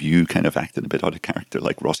chance of you kind of acting a bit out of character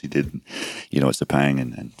like Rossi did, at Sepang.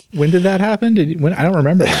 And when did that happen? I don't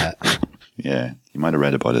remember that. Yeah, you might have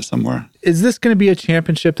read about it somewhere. Is this going to be a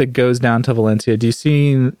championship that goes down to Valencia? Do you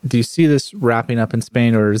see this wrapping up in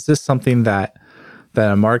Spain, or is this something that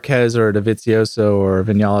a Marquez or a Dovizioso or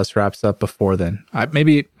Vinales wraps up before then?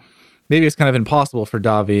 Maybe it's kind of impossible for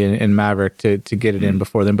Davi and Maverick to get it in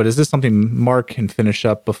before then, but is this something Mark can finish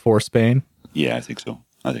up before Spain? Yeah, I think so.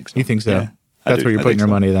 You think so? Yeah, that's where you're putting your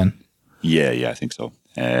money then? Yeah, I think so.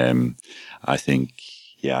 I think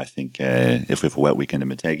if we have a wet weekend in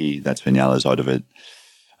Motegi, that's Vinales out of it.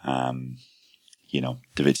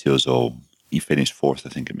 Dovizioso, he finished 4th, I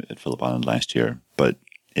think, at Phillip Island last year, but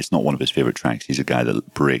it's not one of his favorite tracks. He's a guy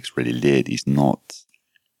that breaks really late. He's not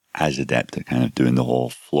as adept at kind of doing the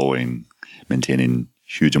whole flowing, maintaining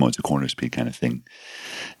huge amounts of corner speed kind of thing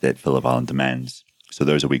that Phillip Island demands. So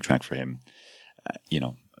there's a weak track for him.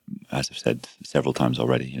 As I've said several times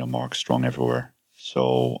already, Mark's strong everywhere.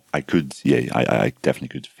 So I definitely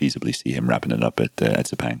could feasibly see him wrapping it up at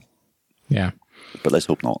Sepang. Yeah. But let's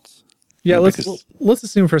hope not. Yeah, let's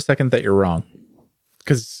assume for a second that you're wrong.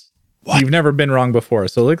 Because you've never been wrong before.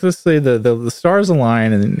 So let's say the stars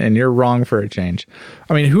align and you're wrong for a change.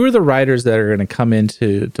 I mean, who are the riders that are going to come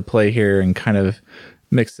into play here and kind of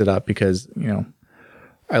mix it up? Because,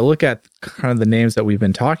 I look at kind of the names that we've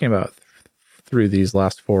been talking about through these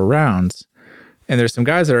last 4 rounds, and there's some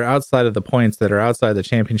guys that are outside of the points, that are outside the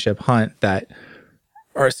championship hunt, that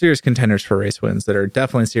are serious contenders for race wins, that are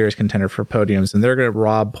definitely serious contender for podiums, and they're going to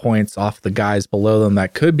rob points off the guys below them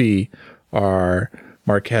that could be our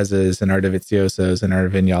Marquez's and our Doviziosos and our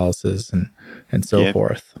Vinaleses and so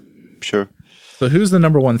forth. Sure. So who's the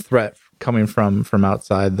number one threat coming from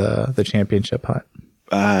outside the championship hunt?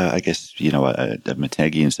 I guess, at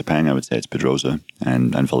Motegi and Sepang, I would say it's Pedrosa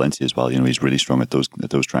and Valencia as well. He's really strong at those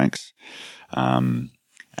tracks.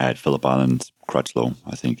 At Phillip Island, Crutchlow,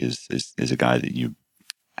 I think, is a guy that you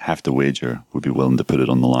have to wager would be willing to put it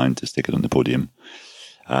on the line to stick it on the podium.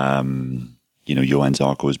 Johan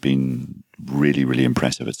Zarco has been really, really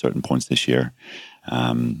impressive at certain points this year.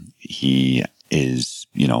 He is,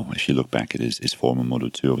 if you look back at his form in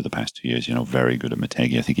Moto2 over the past 2 years, very good at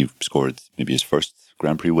Motegi. I think he scored maybe his first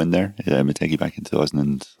Grand Prix win there, Motegi back in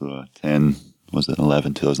 2010, was it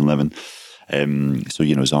 2011?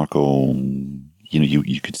 Zarco,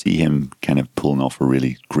 you could see him kind of pulling off a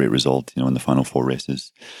really great result, in the final 4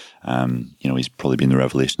 races. He's probably been the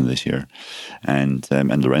revelation of this year. And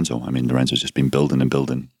Lorenzo, Lorenzo's just been building and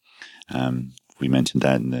building. We mentioned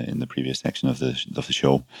that in the previous section of the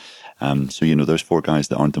show. There's 4 guys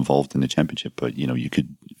that aren't involved in the championship, but you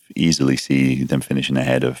could easily see them finishing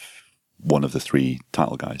ahead of one of the 3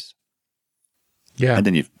 title guys. Yeah. And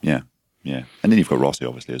then and then you've got Rossi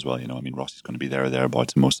obviously as well. Rossi's going to be there or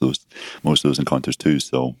thereabouts in most of those encounters too.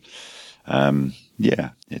 So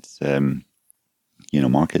it's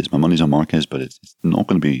Marquez. My money's on Marquez, but it's not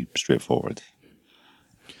going to be straightforward.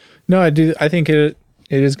 No, I do. I think it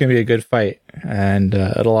is going to be a good fight, and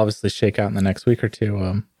it'll obviously shake out in the next week or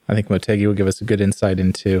two. I think Motegi will give us a good insight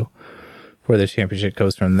into where the championship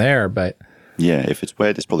goes from there. But yeah, if it's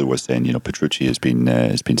wet, it's probably worth saying. Petrucci has been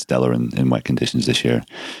stellar in wet conditions this year.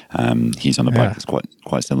 He's on a bike that's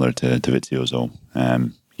quite similar to Dovizioso.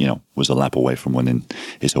 Was a lap away from winning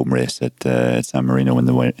his home race at San Marino in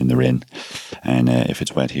the rain. And if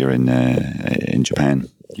it's wet here in Japan,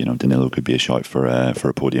 Danilo could be a shout for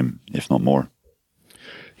a podium, if not more.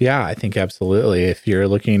 Yeah, I think absolutely. If you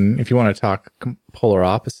want to talk polar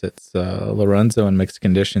opposites, Lorenzo in mixed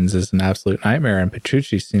conditions is an absolute nightmare, and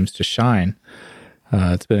Petrucci seems to shine.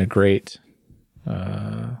 It's been a great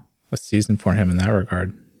season for him in that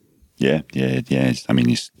regard. Yeah. I mean,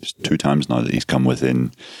 he's 2 times now that he's come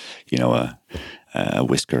within, a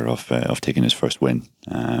whisker of taking his first win,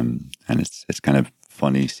 and it's kind of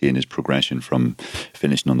funny seeing his progression from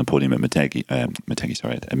finishing on the podium at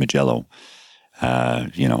at Mugello,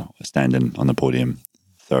 standing on the podium,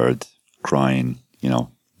 third, crying,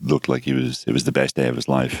 looked like it was the best day of his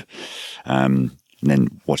life, and then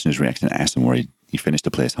watching his reaction at Essen where he finished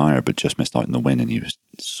a place higher but just missed out in the win, and he was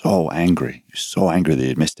so angry. He was so angry that he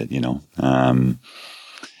had missed it,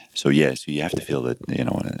 So you have to feel that,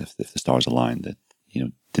 if the stars align, that,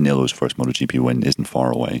 Danilo's first MotoGP win isn't far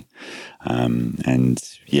away. And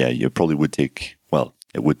yeah, it would take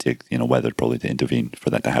weather probably to intervene for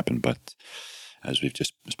that to happen. But as we've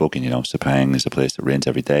just spoken, Sepang is a place that rains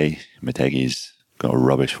every day. Motegi's got a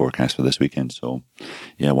rubbish forecast for this weekend. So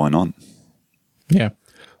yeah, why not? Yeah.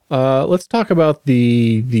 Let's talk about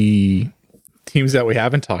the teams that we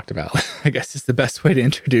haven't talked about. I guess is the best way to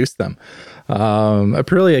introduce them.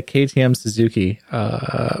 Aprilia, KTM, Suzuki.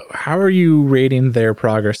 How are you rating their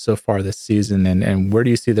progress so far this season, and where do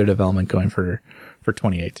you see their development going for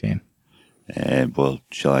 2018? Well,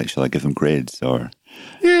 shall I give them grades or?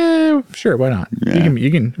 Yeah, sure. Why not? Yeah.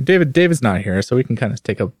 You can. David's not here, so we can kind of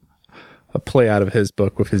take a play out of his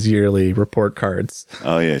book with his yearly report cards.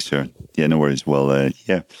 Oh yeah, sure. Yeah, no worries. Well,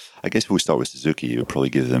 yeah. I guess if we start with Suzuki, you would probably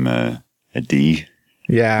give them a D.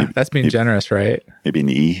 Yeah, that's being generous, right? Maybe an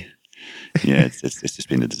E. Yeah, it's just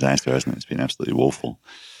been a disaster, hasn't it? It's been absolutely woeful.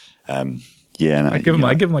 Yeah, and I give him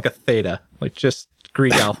like a theta, like just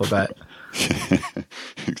Greek alphabet.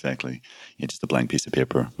 Exactly. Yeah, just a blank piece of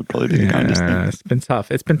paper would probably be the kindest thing. It's been tough.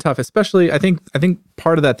 It's been tough, especially I think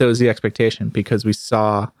part of that though is the expectation, because we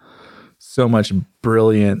saw so much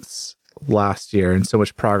brilliance last year and so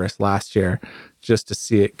much progress last year, just to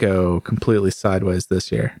see it go completely sideways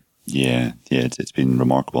this year. Yeah, it's been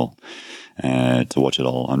remarkable to watch it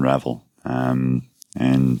all unravel. And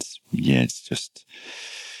yeah, it's just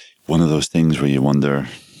one of those things where you wonder,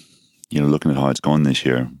 looking at how it's gone this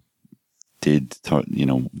year, did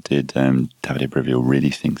Davide Brivio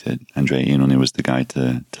really think that Andrea Iannone was the guy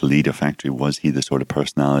to lead a factory? Was he the sort of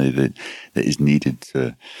personality that is needed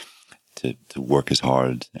to work as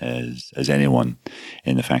hard as anyone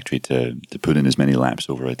in the factory, to put in as many laps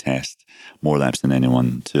over a test, more laps than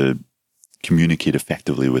anyone, to communicate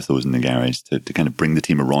effectively with those in the garage, to kind of bring the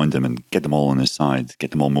team around him and get them all on his side,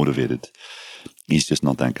 get them all motivated? He's just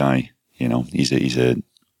not that guy. He's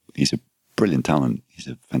a brilliant talent. He's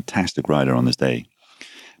a fantastic rider on his day.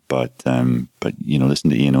 But listen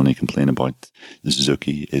to Iannone complain about the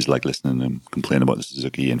Suzuki is like listening to him complain about the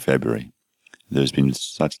Suzuki in February. There's been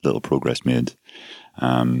such little progress made.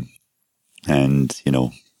 And,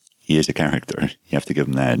 he is a character. You have to give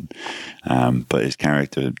him that. But his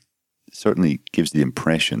character certainly gives the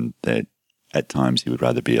impression that at times he would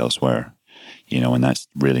rather be elsewhere, and that's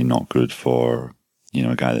really not good for,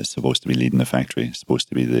 a guy that's supposed to be leading the factory, supposed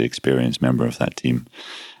to be the experienced member of that team,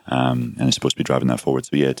 and is supposed to be driving that forward.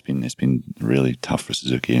 So yeah, it's been really tough for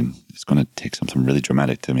Suzuki, and it's going to take something really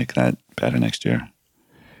dramatic to make that better next year.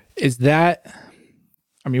 Is that,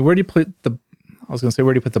 where do you put where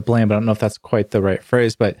do you put the blame, but I don't know if that's quite the right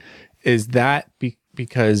phrase, but is that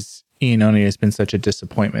because Iannone has been such a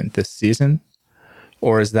disappointment this season?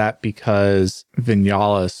 Or is that because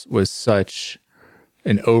Vinales was such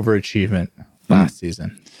an overachievement last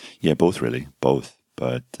season? Yeah, both really, both.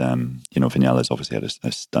 But, Vinales obviously had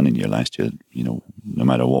a stunning year last year. No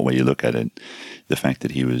matter what way you look at it, the fact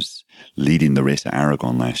that he was leading the race at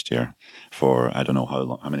Aragon last year for, I don't know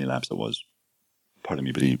how many laps it was, pardon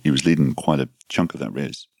me, but he was leading quite a chunk of that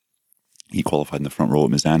race. He qualified in the front row at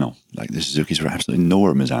Misano. Like, the Suzukis were absolutely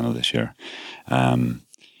nowhere at Misano this year.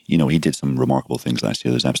 He did some remarkable things last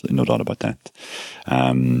year. There's absolutely no doubt about that.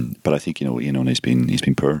 But I think, he's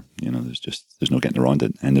been poor. There's no getting around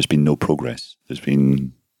it. And there's been no progress. There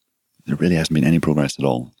really hasn't been any progress at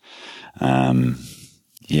all.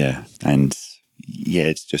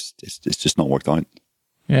 It's just not worked out.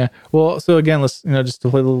 Yeah. Well, so again, let's, just to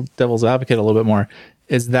play a little devil's advocate a little bit more.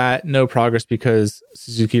 Is that no progress because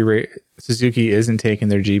Suzuki isn't taking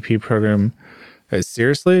their GP program as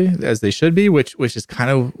seriously as they should be, which is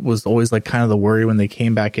was always like kind of the worry when they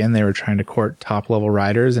came back in. They were trying to court top level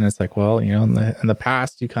riders, and it's like, well, in the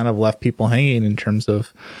past you kind of left people hanging in terms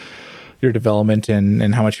of your development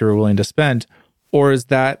and how much you were willing to spend? Or is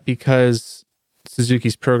that because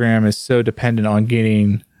Suzuki's program is so dependent on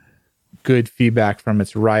getting good feedback from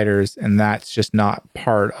its riders, and that's just not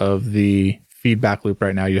part of the feedback loop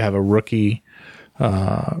right now? You have a rookie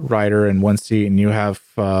rider in one seat, and you have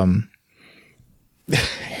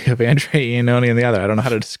You have Andrea Iannone on the other. I don't know how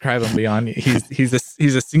to describe him beyond. He's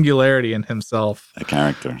a singularity in himself. A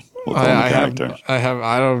character. We'll call him a character. I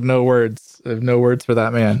have no words. I have no words for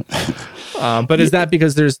that man. But is that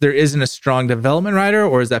because there isn't a strong development rider,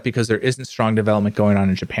 or is that because there isn't strong development going on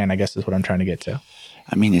in Japan? I guess is what I'm trying to get to.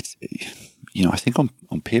 I mean, it's, I think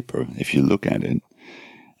on paper, if you look at it,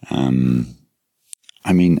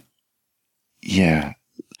 I mean, yeah,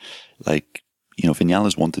 like,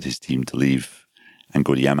 Vinales wanted his team to leave and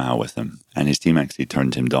go to Yamaha with him, and his team actually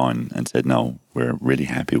turned him down and said, no, we're really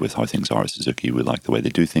happy with how things are at Suzuki. We like the way they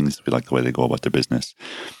do things. We like the way they go about their business.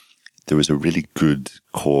 There was a really good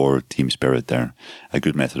core team spirit there, a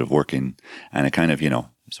good method of working, and a kind of,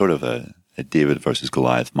 sort of a David versus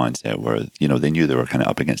Goliath mindset where, they knew they were kind of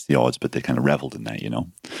up against the odds, but they kind of reveled in that,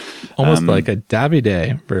 Almost like a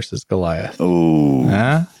Davide versus Goliath. Oh,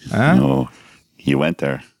 no, you went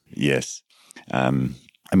there. Yes.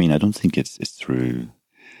 I mean, I don't think it's through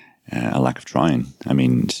a lack of trying. I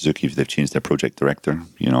mean, Suzuki, they've changed their project director,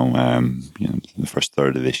 the first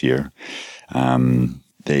third of this year.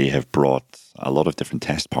 They have brought a lot of different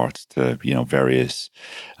test parts to,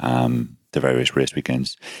 the various race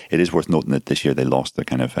weekends. It is worth noting that this year they lost their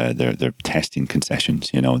kind of their testing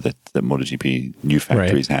concessions, that MotoGP new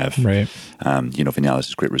factories have. Right.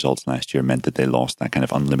 Vinales' great results last year meant that they lost that kind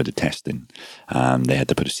of unlimited testing. They had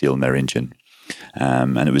to put a seal in their engine.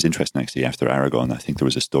 And it was interesting, actually, after Aragon, I think there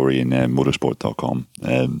was a story in motorsport.com.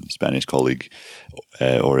 Spanish colleague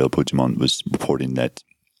Oriol Puigdemont was reporting that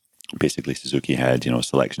basically Suzuki had, a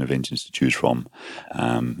selection of engines to choose from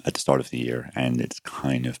at the start of the year, and it's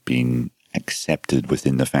kind of been accepted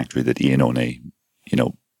within the factory that Iannone,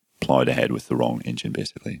 plowed ahead with the wrong engine,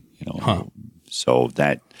 basically. So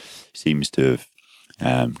that seems to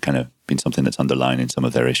have kind of been something that's underlying some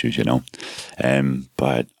of their issues,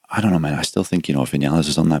 But I don't know, man. I still think, if Vinales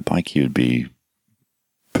was on that bike, he would be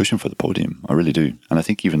pushing for the podium. I really do. And I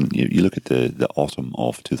think even you look at the autumn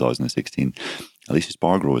of 2016, Aleix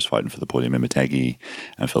Espargaro was fighting for the podium in Motegi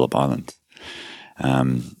and Phillip Island.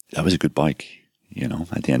 That was a good bike,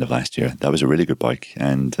 at the end of last year. That was a really good bike.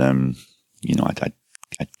 And,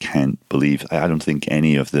 I can't believe, I don't think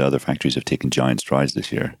any of the other factories have taken giant strides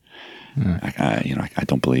this year. I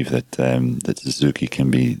don't believe that that Suzuki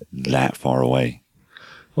can be that far away.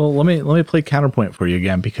 Well, let me play counterpoint for you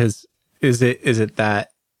again, because is it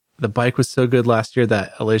that the bike was so good last year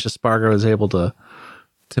that Aleix Espargaro was able to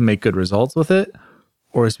make good results with it,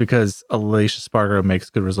 or is it because Aleix Espargaro makes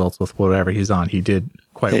good results with whatever he's on? He did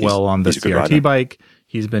quite well on the CRT bike.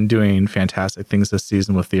 He's been doing fantastic things this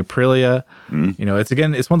season with the Aprilia.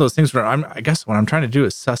 It's one of those things where I guess what I'm trying to do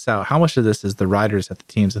is suss out how much of this is the riders at the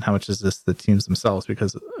teams and how much is this the teams themselves,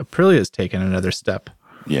 because Aprilia has taken another step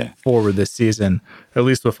forward this season, at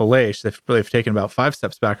least with Aleix. They've taken about 5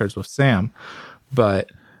 steps backwards with Sam,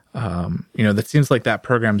 but that seems like that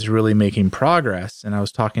program's really making progress. And I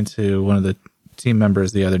was talking to one of the team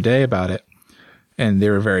members the other day about it, and they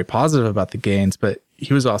were very positive about the gains, but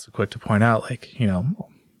he was also quick to point out, like, a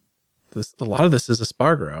lot of this is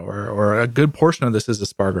Espargaro, or a good portion of this is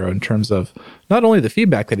Espargaro in terms of not only the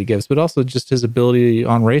feedback that he gives, but also just his ability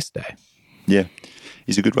on race day. Yeah.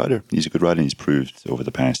 He's a good rider. And he's proved over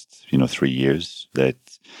the past, 3 years that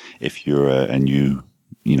if you're a new,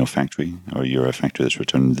 factory, or you're a factory that's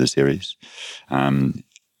returning to the series,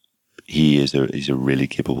 he's a really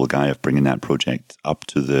capable guy of bringing that project up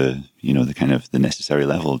to the, the kind of the necessary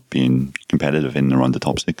level of being competitive in and around the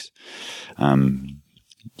top 6.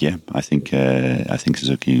 I think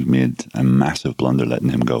Suzuki made a massive blunder letting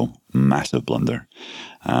him go. Massive blunder.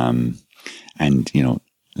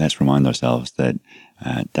 Let's remind ourselves that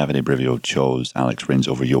Davide Brivio chose Alex Rins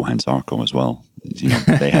over Johan Zarco as well.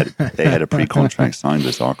 They had a pre-contract signed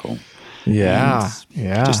with Zarco. Yeah.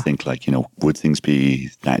 Just think, like, would things be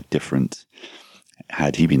that different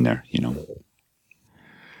had he been there?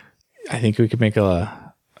 I think we could make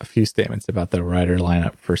a few statements about the rider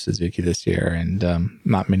lineup for Suzuki this year, and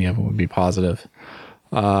not many of them would be positive.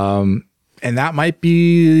 And that might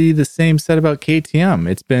be the same said about KTM.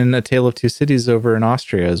 It's been a tale of two cities over in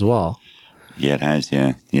Austria as well. Yeah, it has.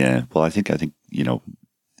 Yeah. Well, I think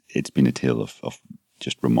it's been a tale of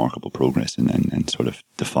just remarkable progress and sort of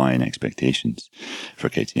defying expectations for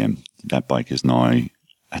KTM. That bike is now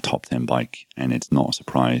a top 10 bike, and it's not a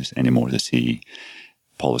surprise anymore to see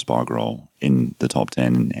Pol Espargaro in the top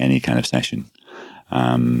 10 in any kind of session.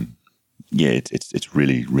 It's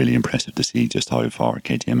really, really impressive to see just how far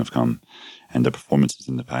KTM have come, and their performances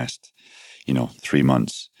in the past, 3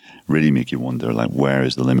 months really make you wonder, like, where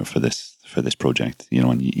is the limit for this for this project, you know,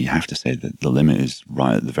 and you have to say that the limit is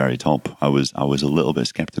right at the very top. I was a little bit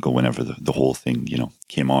skeptical whenever the whole thing, you know,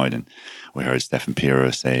 came out, and we heard Stefan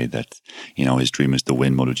Pierer say that, you know, his dream is to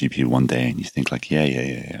win MotoGP one day, and you think like, yeah,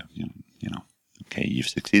 you know, okay, you've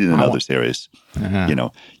succeeded in other series, you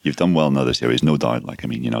know, you've done well in other series, no doubt. Like, I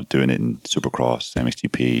mean, you know, doing it in Supercross,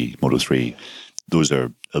 MXGP, Moto3, those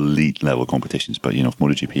are elite level competitions. But, you know, if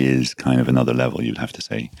MotoGP is kind of another level, you'd have to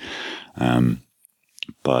say.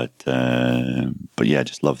 But yeah, I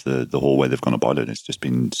just love the whole way they've gone about it. It's just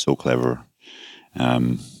been so clever.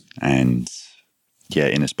 And yeah,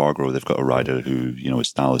 in Espargaro, they've got a rider who, you know, his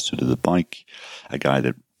style is suited to the bike, a guy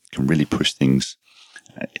that can really push things,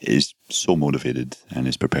 is so motivated and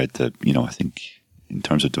is prepared to, you know, I think in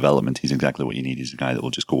terms of development, he's exactly what you need. He's a guy that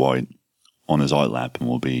will just go out on his out lap and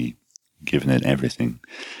will be giving it everything.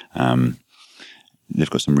 They've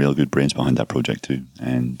got some real good brains behind that project too.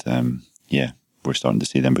 And yeah, we're starting to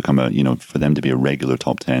see them become for them to be a regular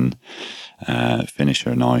top 10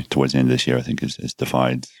 finisher now towards the end of this year, I think has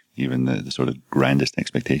defied even the sort of grandest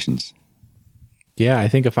expectations. Yeah, I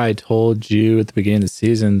think if I had told you at the beginning of the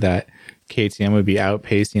season that KTM would be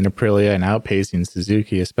outpacing Aprilia and outpacing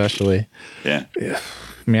Suzuki especially,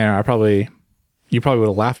 man, you probably would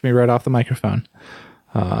have laughed at me right off the microphone.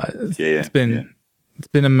 It's been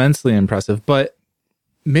immensely impressive, but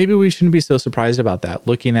maybe we shouldn't be so surprised about that.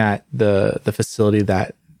 Looking at the facility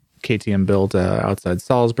that KTM built outside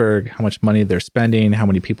Salzburg, how much money they're spending, how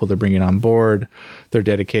many people they're bringing on board, their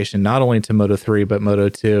dedication not only to Moto3 but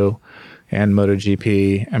Moto2 and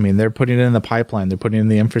MotoGP. I mean, they're putting it in the pipeline. They're putting in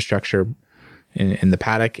the infrastructure in the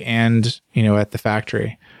paddock and, you know, at the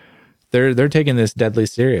factory. They're taking this deadly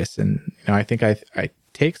serious, and you know, I think I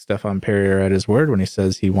take Stefan Pierer at his word when he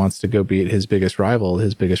says he wants to go beat his biggest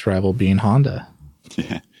rival being Honda.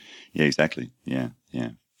 Yeah, exactly. Yeah.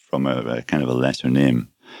 From a kind of a lesser name,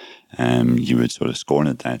 you would sort of scorn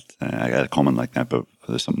at that. I got a comment like that, but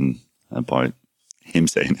there's something about him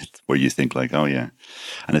saying it where you think like, oh yeah.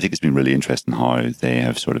 And I think it's been really interesting how they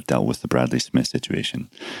have sort of dealt with the Bradley Smith situation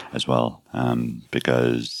as well.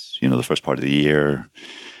 Because, you know, the first part of the year,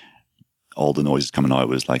 all the noises coming out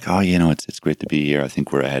was like, oh, you know, it's great to be here. I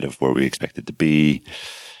think we're ahead of where we expected to be.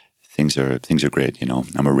 Things are great, you know,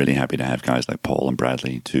 and we're really happy to have guys like Paul and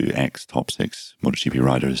Bradley, two ex-top 6 MotoGP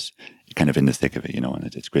riders, kind of in the thick of it, you know, and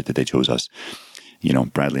it's great that they chose us. You know,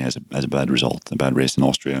 Bradley has a bad result, a bad race in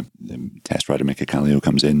Austria. The test rider Mika Kallio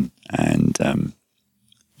comes in and,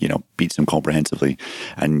 you know, beats him comprehensively,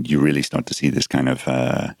 and you really start to see this kind of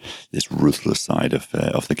this ruthless side of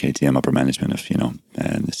the KTM upper management, of, you know,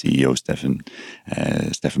 and the CEO Stefan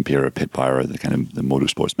Pierer, Pit Beirer, the kind of the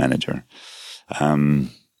motorsports manager.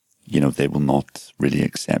 You know, they will not really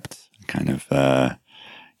accept kind of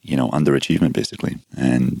you know, underachievement basically,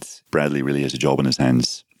 and Bradley really has a job in his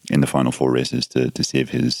hands in the final 4 races to save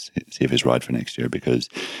his ride for next year, because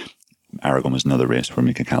Aragon was another race where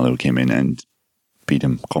Mika Kallio came in and beat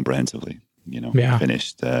him comprehensively. You know,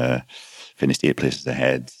 finished 8 places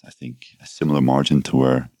ahead. I think a similar margin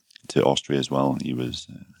to Austria as well. He was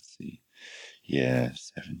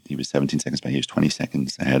he was 17 seconds back. He was 20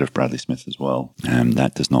 seconds ahead of Bradley Smith as well.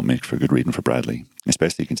 That does not make for good reading for Bradley,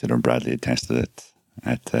 especially considering Bradley had tested it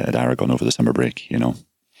at Aragon over the summer break. You know,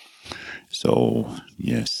 so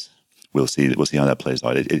yes, we'll see how that plays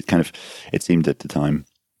out. It seemed at the time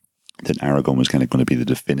that Aragon was kind of going to be the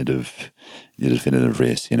definitive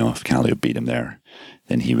race. You know, if Kallio beat him there,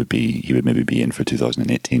 then he would maybe be in for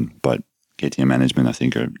 2018. But KTM management, I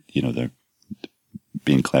think, they're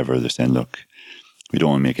being clever. They're saying, look, we don't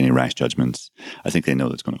want to make any rash judgments. I think they know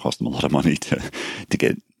that's going to cost them a lot of money to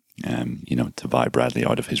get to buy Bradley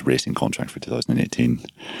out of his racing contract for 2018.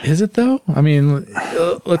 Is it though? I mean,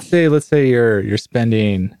 let's say you're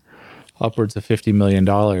spending upwards of $50 million.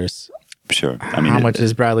 Sure. I mean, how much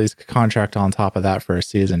is Bradley's contract on top of that for a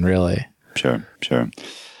season, really? Sure.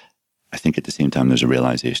 I think at the same time, there's a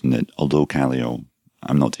realization that although Kallio,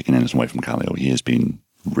 I'm not taking anything away from Kallio, he has been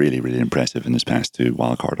really, really impressive in his past 2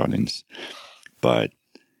 wildcard outings. But,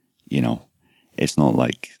 you know, it's not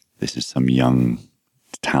like this is some young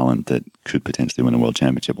talent that could potentially win a world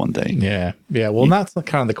championship one day. Yeah. Well, that's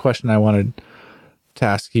kind of the question I wanted to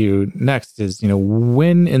ask you next is, you know,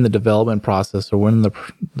 when in the development process or when in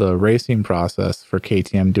the racing process for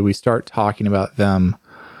KTM do we start talking about them?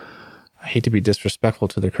 I hate to be disrespectful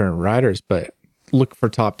to the current riders, but look for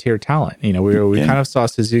top tier talent. You know, we kind of saw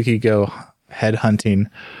Suzuki go headhunting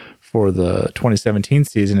for the 2017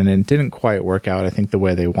 season, and it didn't quite work out, I think, the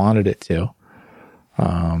way they wanted it to,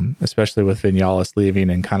 especially with Vinales leaving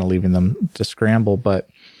and kind of leaving them to scramble. But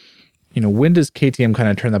when does KTM kind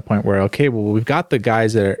of turn the point where, okay, well, we've got the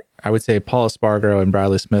guys that are, I would say Paul Espargaro and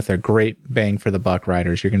Bradley Smith are great bang for the buck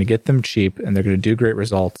riders. You're going to get them cheap and they're going to do great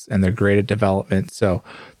results and they're great at development. So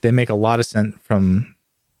they make a lot of sense from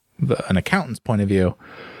an accountant's point of view.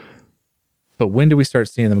 But when do we start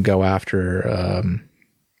seeing them go after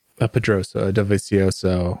a Pedrosa, a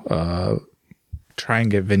Dovizioso, try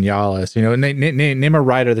and get Vinales? Name a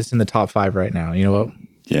rider that's in the top 5 right now.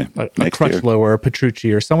 Yeah, a Crutchlow or a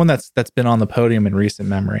Petrucci or someone that's been on the podium in recent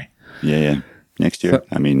memory. Yeah. Next year,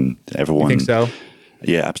 everyone. You think so?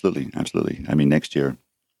 Yeah, absolutely. Next year,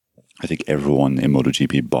 I think everyone in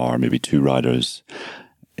MotoGP bar maybe 2 riders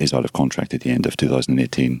is out of contract at the end of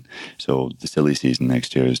 2018. So the silly season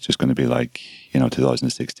next year is just going to be like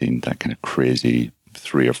 2016, that kind of crazy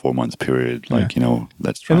 3 or 4 month period.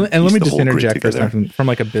 Let's try. And let me just interject for something from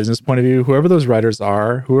like a business point of view. Whoever those riders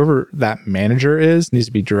are, whoever that manager is, needs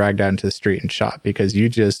to be dragged out into the street and shot because you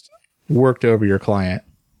just worked over your client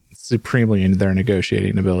supremely in their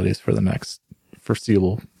negotiating abilities for the next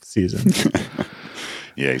foreseeable season.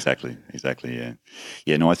 Yeah, exactly.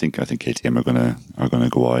 Yeah. No, I think KTM are gonna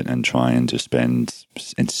go out and try and just spend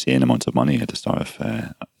insane amounts of money at the start of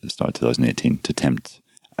 2018 to tempt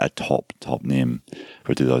a top name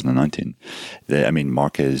for 2019.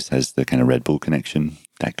 Marquez has the kind of Red Bull connection.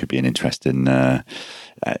 That could be an interesting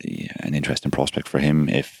prospect for him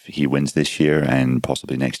if he wins this year, and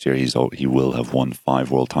possibly next year he will have won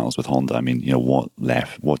 5 world titles with Honda.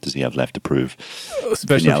 What does he have left to prove?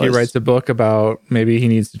 Especially if he writes a book about maybe he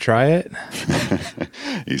needs to try it.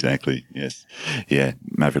 Exactly. Yes. Yeah.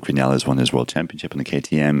 Maverick Vinales won his world championship in the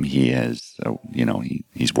KTM. He has,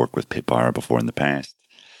 he's worked with Pit Bauer before in the past.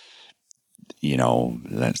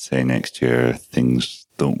 Let's say next year things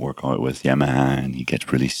don't work out with Yamaha and he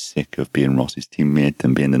gets really sick of being Rossi's teammate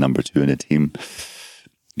and being the number 2 in a team.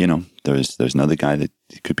 There's another guy that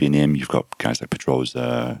could be a name. You've got guys like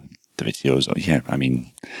Pedrosa, Dovizioso. Yeah,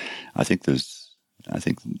 I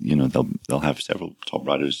think they'll have several top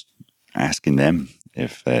riders asking them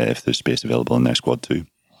if there's space available in their squad too.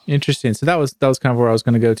 Interesting. So that was kind of where I was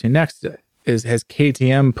going to go to next. Has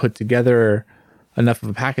KTM put together enough of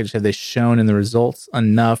a package? Have they shown in the results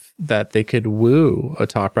enough that they could woo a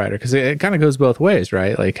top rider? Because it kind of goes both ways,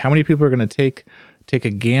 right? Like, how many people are going to take a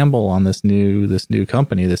gamble on this new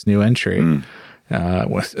company, this new entry?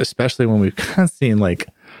 Especially when we've kind of seen like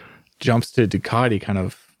jumps to Ducati kind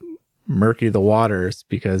of murky the waters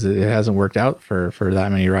because it hasn't worked out for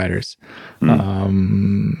that many riders.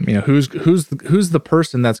 Who's the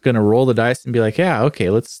person that's going to roll the dice and be like, yeah, okay,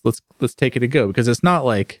 let's take it a go? Because it's not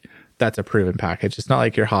like that's a proven package. It's not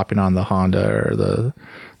like you're hopping on the Honda or the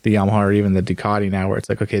Yamaha or even the Ducati now where it's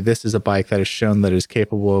like, okay, this is a bike that is shown that is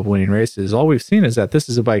capable of winning races. All we've seen is that this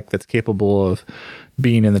is a bike that's capable of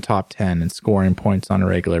being in the top 10 and scoring points on a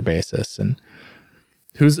regular basis. And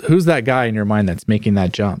who's that guy in your mind that's making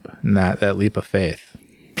that jump and that leap of faith?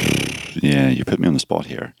 Yeah, you put me on the spot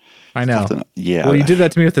here. I know. Yeah. Well, you did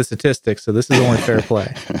that to me with the statistics, so this is only fair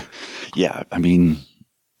play. Yeah,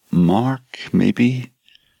 Mark, maybe.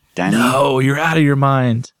 Danny? No, you're out of your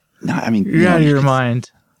mind. No, you're out of your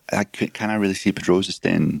mind. Can I really see Pedrosa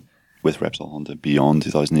staying with Repsol Honda beyond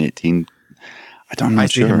 2018? I'm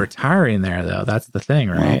not sure. I see him retiring there, though. That's the thing,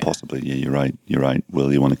 right? Well, possibly. Yeah, you're right.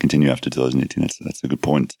 Will you want to continue after 2018? That's a good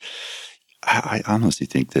point. I honestly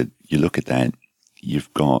think that you look at that,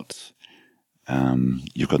 you've got an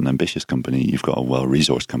ambitious company, you've got a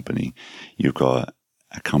well-resourced company, you've got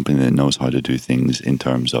a company that knows how to do things in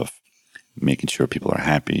terms of making sure people are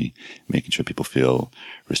happy, making sure people feel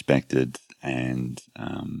respected, and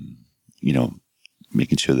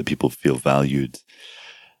making sure that people feel valued.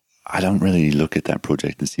 I don't really look at that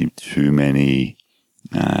project and see too many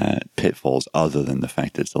pitfalls other than the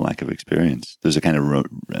fact that it's a lack of experience. There's a kind of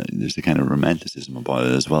romanticism about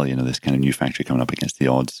it as well. This kind of new factory coming up against the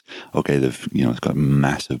odds. Okay, it's got a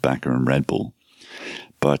massive backer in Red Bull,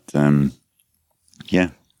 but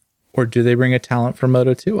yeah. Or do they bring a talent from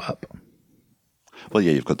Moto2 up? Well,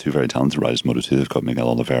 yeah, you've got 2 very talented riders in Moto2. They've got Miguel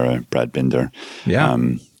Oliveira, Brad Binder. Yeah.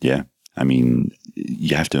 Yeah.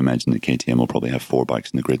 You have to imagine that KTM will probably have 4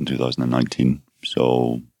 bikes in the grid in 2019.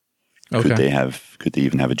 So could they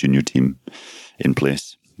even have a junior team in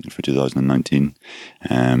place for 2019?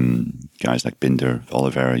 Guys like Binder,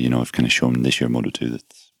 Oliveira, have kind of shown this year Moto2 that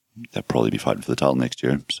they'll probably be fighting for the title next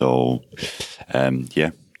year. So,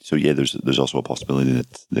 yeah. So yeah, there's also a possibility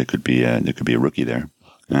that there could be a rookie there.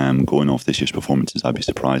 Going off this year's performances, I'd be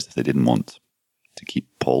surprised if they didn't want to keep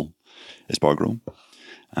Paul Espargaro.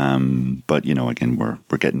 But again,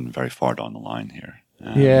 we're getting very far down the line here.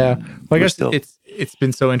 Yeah, well, I guess it's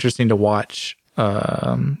been so interesting to watch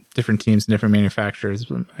different teams and different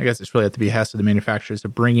manufacturers. I guess it's really at the behest of the manufacturers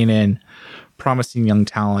of bringing in promising young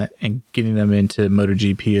talent and getting them into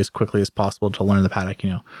MotoGP as quickly as possible to learn the paddock.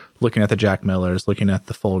 Looking at the Jack Millers, looking at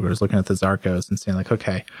the Folgers, looking at the Zarcos, and saying like,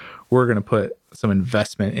 okay, we're going to put some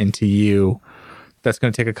investment into you. That's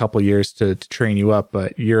going to take a couple years to train you up,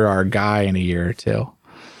 but you're our guy in a year or two.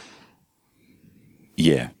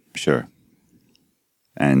 Yeah, sure.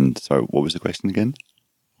 And so, what was the question again?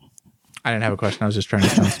 I didn't have a question. I was just trying to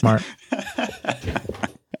sound smart.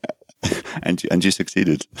 and you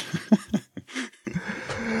succeeded.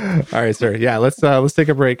 All right, sir. Yeah, let's take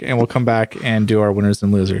a break and we'll come back and do our winners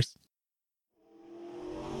and losers.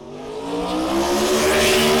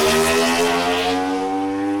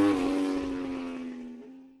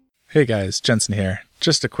 Hey guys, Jensen here.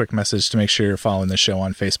 Just a quick message to make sure you're following the show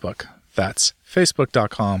on Facebook. That's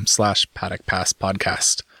facebook.com/Paddock Pass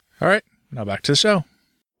Podcast. All right, now back to the show.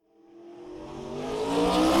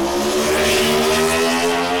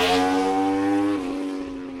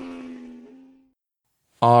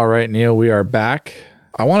 All right, Neil, we are back.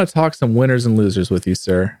 I want to talk some winners and losers with you,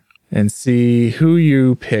 sir, and see who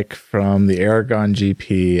you pick from the Aragon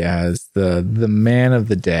GP as the man of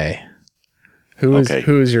the day. Who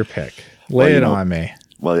is your pick? Lay it on me.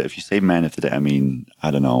 Well, if you say man of the day, I mean, I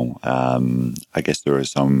don't know. I guess there are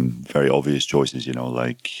some very obvious choices,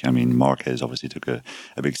 Marquez obviously took a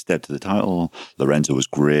big step to the title. Lorenzo was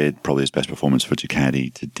great, probably his best performance for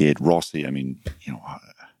Ducati to date. Rossi, I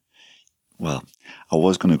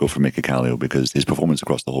was going to go for Mika Kallio because his performance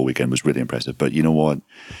across the whole weekend was really impressive. But you know what?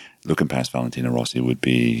 Looking past Valentino Rossi would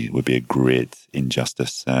be a great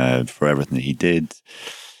injustice for everything that he did,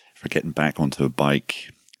 for getting back onto a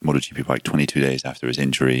MotoGP bike 22 days after his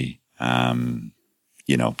injury, to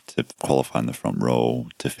qualify in the front row,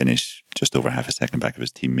 to finish just over half a second back of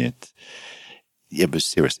his teammate. It was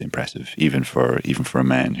seriously impressive, even for a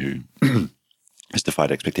man who has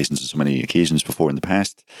defied expectations on so many occasions before in the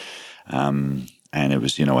past. And it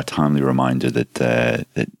was, a timely reminder that the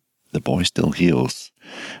boy still heals.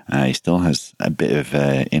 He still has a bit of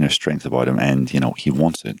inner strength about him, and he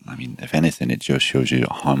wants it. I mean, if anything, it just shows you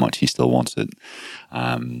how much he still wants it.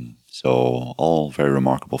 So all very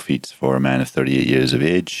remarkable feats for a man of 38 years of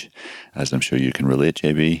age, as I'm sure you can relate,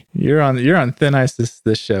 JB. You're on thin ice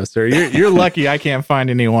this show, sir. You're lucky I can't find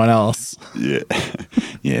anyone else. Yeah,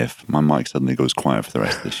 yeah. If my mic suddenly goes quiet for the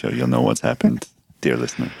rest of the show, you'll know what's happened, dear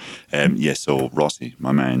listener. So Rossi,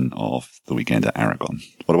 my man of the weekend at Aragon.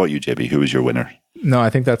 What about you, JB? Who was your winner? No, I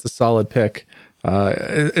think that's a solid pick.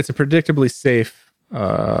 It's a predictably safe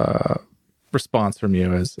response from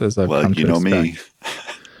you, as I've come to expect. Me.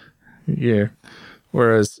 Yeah.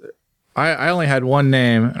 Whereas I only had one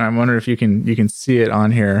name, and I'm wondering if you can see it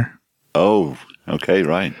on here. Oh, okay,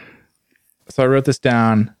 right. So I wrote this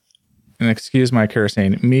down, and excuse my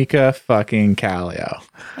cursing, Mika fucking Kallio.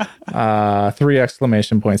 3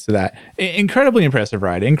 exclamation points to that. Incredibly impressive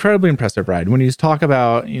ride. When you talk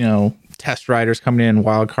about, test riders coming in,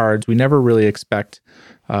 wild cards, we never really expect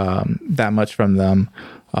that much from them.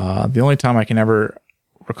 The only time I can ever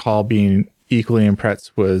recall being equally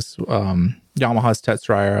impressed was Yamaha's test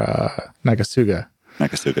rider, Nakasuga.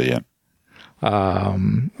 Nakasuga, yeah.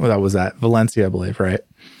 That was at Valencia, I believe, right?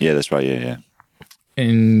 Yeah, that's right. Yeah.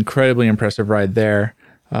 Incredibly impressive ride there.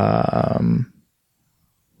 I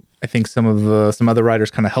think some other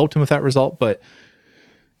riders kind of helped him with that result, but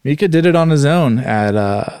Mika did it on his own at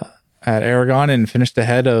Aragon and finished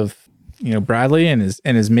ahead of Bradley and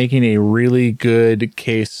is making a really good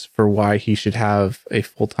case for why he should have a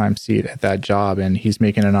full-time seat at that job, and he's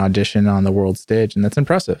making an audition on the world stage, and that's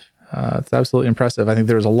impressive. It's absolutely impressive. I think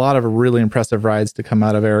there was a lot of really impressive rides to come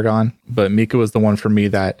out of Aragon, but Mika was the one for me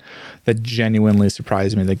that genuinely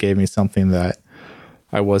surprised me, that gave me something that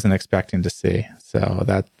I wasn't expecting to see. So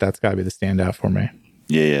that's got to be the standout for me.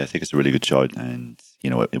 Yeah, I think it's a really good shot. And,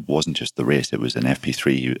 it wasn't just the race. It was an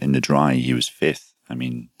FP3. In the dry, he was 5th. I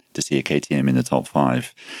mean, to see a KTM in the top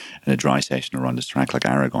 5 in a dry session around this track like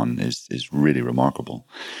Aragon is really remarkable.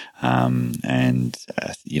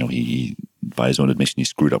 He, by his own admission, he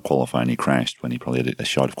screwed up qualifying. He crashed when he probably had a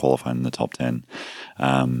shot of qualifying in the top 10.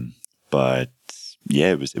 But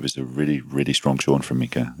yeah, it was a really, really strong showing from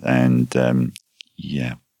Mika. And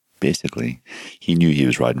basically, he knew he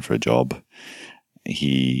was riding for a job.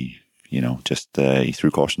 He, he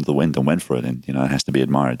threw caution to the wind and went for it. And, it has to be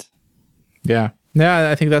admired. Yeah.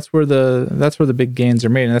 Yeah, I think that's where the big gains are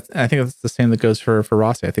made, and I think that's the same that goes for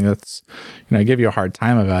Rossi. I think that's, I give you a hard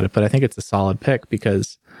time about it, but I think it's a solid pick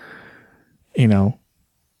because, we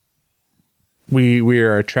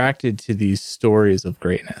are attracted to these stories of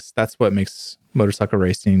greatness. That's what makes motorcycle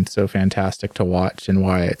racing so fantastic to watch and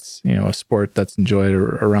why it's, a sport that's enjoyed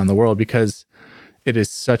around the world, because it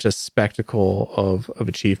is such a spectacle of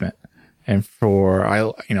achievement. And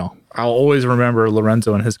I'll always remember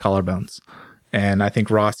Lorenzo and his collarbones. And I think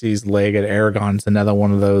Rossi's leg at Aragon is another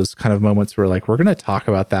one of those kind of moments where, like, we're going to talk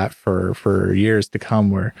about that for years to come,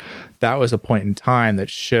 where that was a point in time that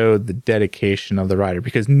showed the dedication of the rider,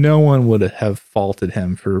 because no one would have faulted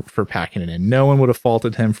him for packing it in. No one would have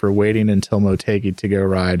faulted him for waiting until Motegi to go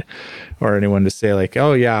ride, or anyone to say, like,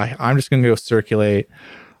 oh yeah, I'm just going to go circulate.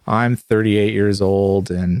 I'm 38 years old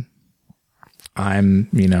and I'm,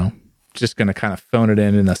 just going to kind of phone it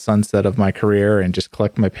in the sunset of my career and just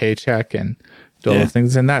collect my paycheck and do all those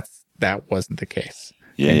things. And that wasn't the case.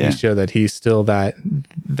 He showed that he's still that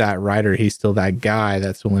rider. He's still that guy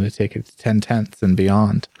that's willing to take it to 10 tenths and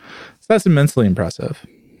beyond. So that's immensely impressive.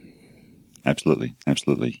 Absolutely.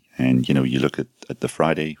 Absolutely. And, you look at the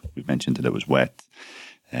Friday, we mentioned that it was wet.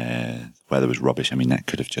 Weather was rubbish. I mean, that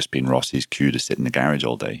could have just been Rossi's cue to sit in the garage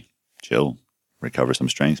all day, chill, recover some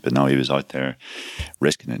strength. But no, he was out there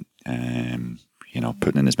risking it,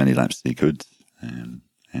 putting in as many laps as he could.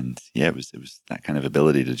 It was that kind of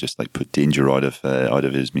ability to just like put danger out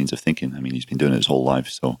of his means of thinking. I mean, he's been doing it his whole life,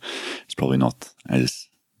 so it's probably not as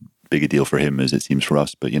big a deal for him as it seems for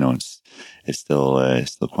us. But it's still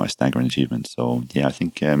quite a staggering achievement. So yeah, I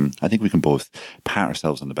think we can both pat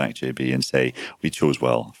ourselves on the back, JB, and say we chose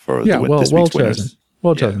well for this week's winners.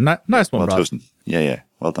 Well chosen. Nice one, well Ross. chosen. Yeah.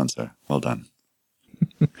 Well done, sir. Well done.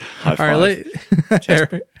 High All five.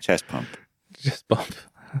 right, Chest pump. Just bump.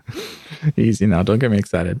 Easy now. Don't get me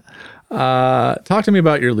excited. Talk to me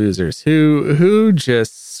about your losers. Who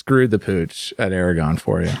just screwed the pooch at Aragon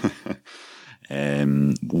for you?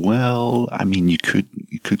 Well, I mean, you could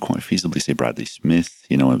quite feasibly say Bradley Smith.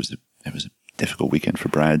 It was a difficult weekend for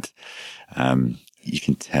Brad. You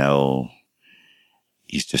can tell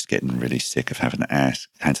he's just getting really sick of having to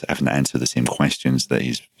answer the same questions that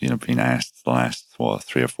he's been asked the last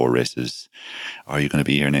 3 or 4 races. Are you going to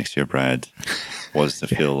be here next year, Brad? What does it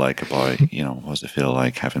feel like what does it feel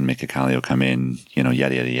like having Mika Kallio come in? Yada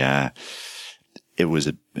yada yada. It was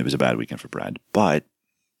a bad weekend for Brad, but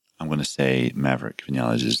I'm going to say Maverick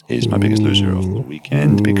Vinales is my biggest loser of the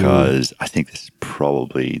weekend, because I think this is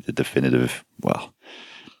probably the definitive. Well,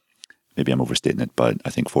 maybe I'm overstating it, but I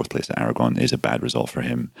think 4th place at Aragon is a bad result for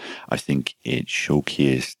him. I think it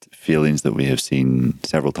showcased feelings that we have seen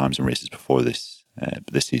several times in races before this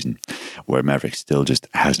season, where Maverick still just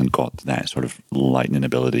hasn't got that sort of lightning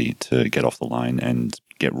ability to get off the line and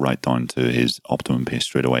get right down to his optimum pace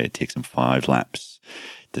straight away. It takes him 5 laps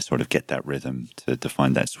to sort of get that rhythm, to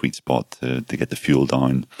find that sweet spot, to get the fuel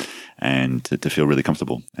down and to feel really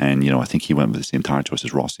comfortable. And, I think he went with the same tire choice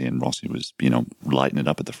as Rossi, and Rossi was, lighting it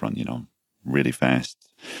up at the front, really fast,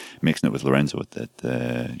 mixing it with Lorenzo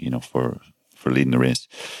for leading the race.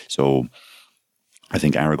 So I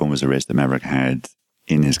think Aragon was a race that Maverick had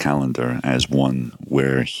in his calendar as one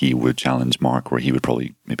where he would challenge Mark, where he would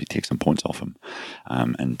probably maybe take some points off him,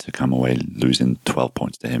 and to come away losing 12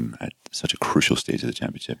 points to him at such a crucial stage of the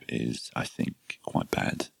championship is, I think, quite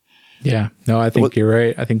bad. Yeah, no, I think you're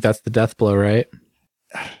right. I think that's the death blow, right?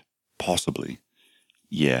 Possibly.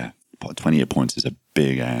 Yeah, 28 points is a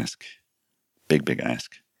big ask. Big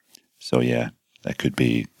ask. So yeah, that could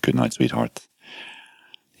be good night, sweetheart.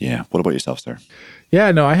 Yeah. What about yourself, sir?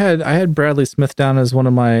 Yeah, no, I had Bradley Smith down as one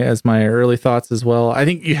of my early thoughts as well. I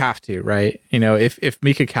think you have to, right? If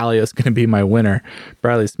Mika Kallio is going to be my winner,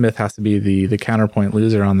 Bradley Smith has to be the counterpoint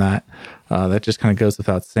loser on that. That just kind of goes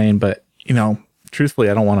without saying. But truthfully,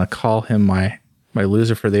 I don't want to call him my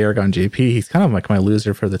loser for the Aragon GP. He's kind of like my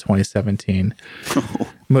loser for the 2017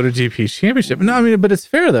 MotoGP Championship. No, I mean, but it's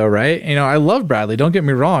fair though, right? I love Bradley. Don't get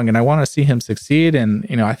me wrong, and I want to see him succeed. And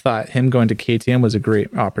I thought him going to KTM was a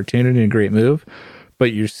great opportunity and a great move.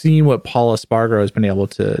 But you're seeing what Paul Espargaro has been able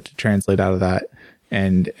to translate out of that,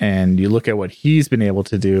 and you look at what he's been able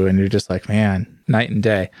to do, and you're just like, man, night and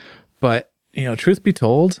day. But truth be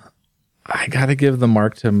told, I got to give the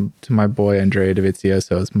mark to my boy Andrea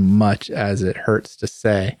Dovizioso, as much as it hurts to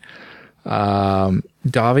say.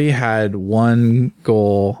 Davi had one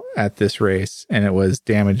goal at this race, and it was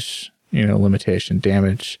damage, limitation,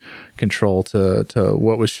 damage control to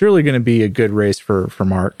what was surely going to be a good race for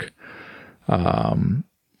Mark. And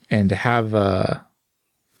to have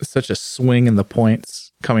such a swing in the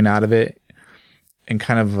points coming out of it, and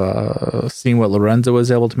kind of seeing what Lorenzo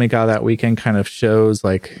was able to make out of that weekend kind of shows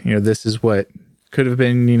like, this is what could have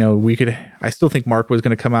been, I still think Mark was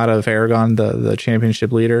going to come out of Aragon, the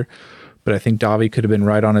championship leader, but I think Davi could have been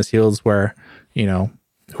right on his heels where,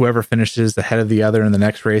 whoever finishes ahead of the other in the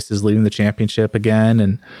next race is leading the championship again.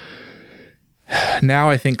 And now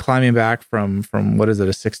I think climbing back from what is it,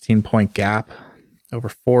 a 16-point gap over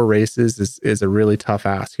 4 races is a really tough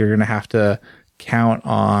ask. You're going to have to count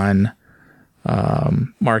on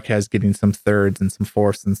Marquez getting some thirds and some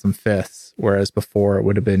fourths and some fifths, whereas before it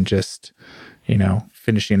would have been just,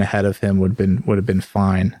 finishing ahead of him would have been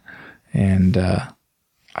fine. And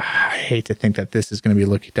I hate to think that this is going to be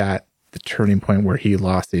looked at the turning point where he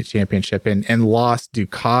lost the championship and lost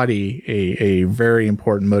Ducati a very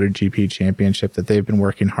important MotoGP championship that they've been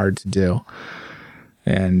working hard to do.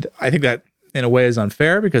 And I think that in a way is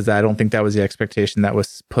unfair because I don't think that was the expectation that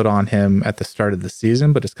was put on him at the start of the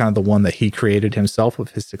season, but it's kind of the one that he created himself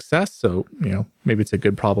with his success. So, maybe it's a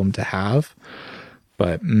good problem to have.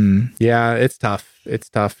 But yeah, it's tough.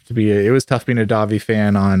 It was tough being a Davi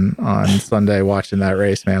fan on Sunday watching that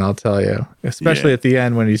race, man. I'll tell you, especially at the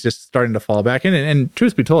end when he's just starting to fall back in. And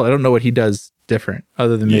truth be told, I don't know what he does different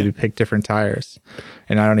other than maybe pick different tires.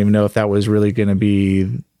 And I don't even know if that was really going to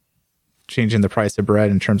be changing the price of bread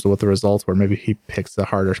in terms of what the results were. Maybe he picks the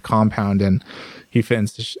harder compound and he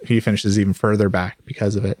finishes even further back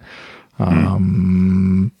because of it.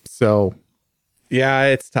 So yeah,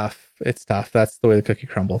 it's tough. That's the way the cookie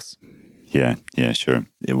crumbles. Yeah, sure.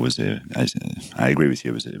 It was I agree with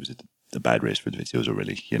you. It was a bad race for Dovizioso,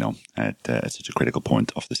 really. At such a critical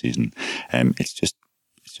point of the season. It's just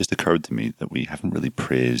occurred to me that we haven't really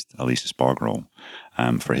praised Aleix Espargaro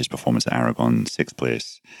for his performance at Aragon, 6th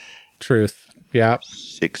place. Truth. Yeah.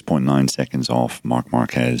 6.9 seconds off Marc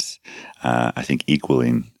Marquez. I think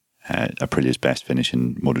equaling Aprilia's best finish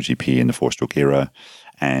in MotoGP in the 4-stroke era,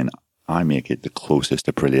 and I make it the closest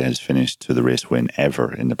Aprilia has finished to the race win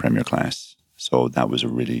ever in the Premier class. So that was a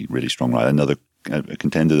really, really strong ride. Another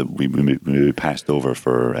contender that we passed over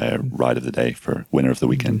for ride of the day, for winner of the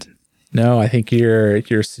weekend. No, I think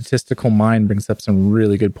your statistical mind brings up some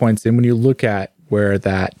really good points. And when you look at where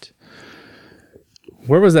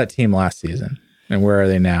was that team last season and where are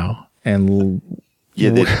they now? And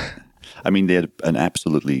they had an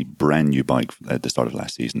absolutely brand new bike at the start of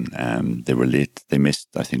last season. They were late. They missed,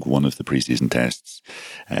 I think, one of the preseason tests,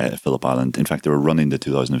 Phillip Island. In fact, they were running the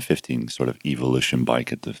 2015 sort of Evolution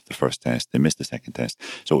bike at the first test. They missed the second test.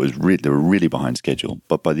 So it was they were really behind schedule.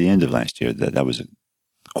 But by the end of last year, that was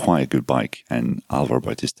quite a good bike. And Alvaro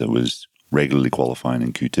Bautista was regularly qualifying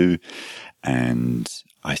in Q2. And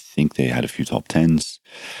I think they had a few top 10s.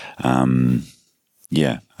 I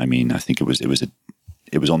think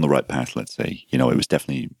it was on the right path, let's say. It was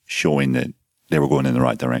definitely showing that they were going in the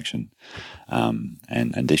right direction. And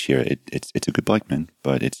this year, it's a good bike, man.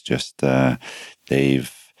 But it's just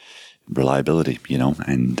they've reliability,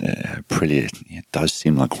 and Aprilia, it does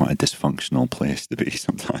seem like quite a dysfunctional place to be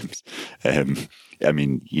sometimes. It's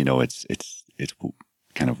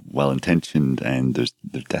kind of well intentioned, and there's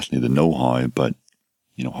definitely the know-how, but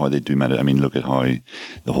how they do matter. Look at how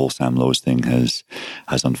the whole Sam Lowes thing has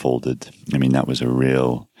unfolded. That was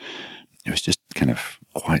it was just kind of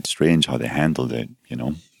quite strange how they handled it,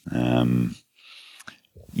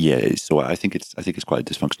 so I think it's quite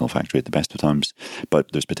a dysfunctional factory at the best of times,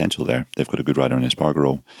 but there's potential there. They've got a good rider in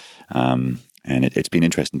Espargaro, and it's been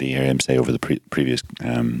interesting to hear him say over the previous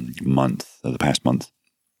month, or the past month,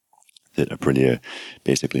 that Aprilia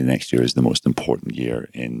basically next year is the most important year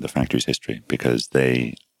in the factory's history because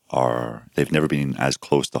they've never been as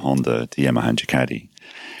close to Honda, to Yamaha and Ducati.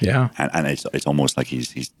 Yeah. And it's almost like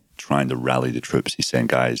he's trying to rally the troops. He's saying,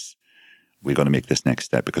 guys, we're going to make this next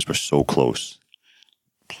step because we're so close.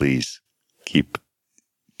 Please keep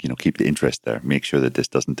the interest there. Make sure that this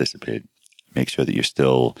doesn't dissipate. Make sure that you're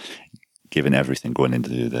still giving everything going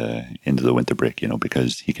into the winter break,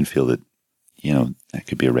 because he can feel that that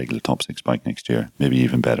could be a regular top 6 bike next year, maybe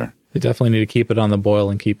even better. They definitely need to keep it on the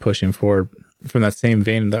boil and keep pushing forward. From that same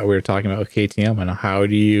vein that we were talking about with KTM, and how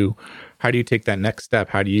do you take that next step?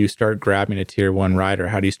 How do you start grabbing a tier 1 rider?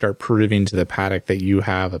 How do you start proving to the paddock that you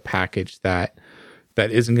have a package that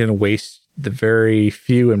isn't going to waste the very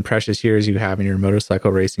few and precious years you have in your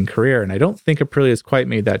motorcycle racing career? And I don't think Aprilia has quite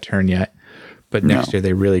made that turn yet, but next year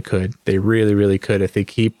they really could. They really, really could if they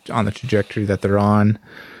keep on the trajectory that they're on.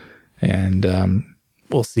 And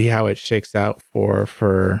we'll see how it shakes out for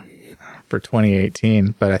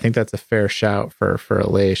 2018. But I think that's a fair shout for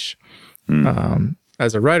Aleix.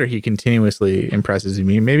 As a rider, he continuously impresses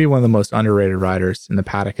me. Maybe one of the most underrated riders in the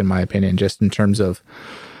paddock, in my opinion, just in terms of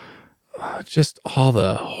just all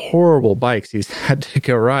the horrible bikes he's had to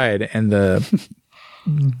go ride and the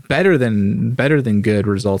better than good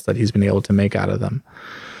results that he's been able to make out of them.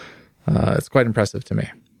 It's quite impressive to me.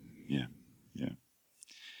 Yeah.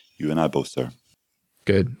 You and I both, sir.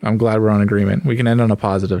 Good. I'm glad we're on agreement. We can end on a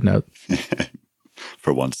positive note.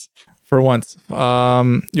 For once. for once.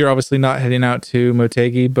 You're obviously not heading out to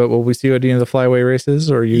Motegi, but will we see you at any of the flyaway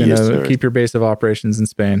races, or are you going to keep your base of operations in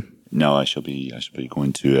Spain? No, I shall be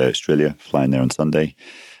going to Australia, flying there on Sunday,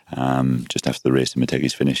 just after the race in Motegi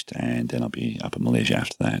is finished, and then I'll be up in Malaysia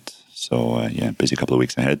after that. So busy couple of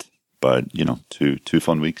weeks ahead, but two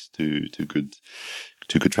fun weeks, two good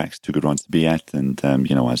tracks, two good runs to be at, and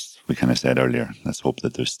as we kind of said earlier, let's hope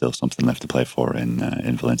that there's still something left to play for in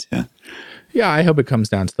Valencia. Yeah, I hope it comes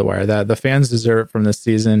down to the wire. That the fans deserve it from this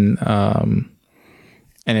season, and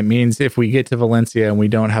it means if we get to Valencia and we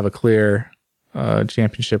don't have a clear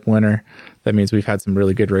championship winner, that means we've had some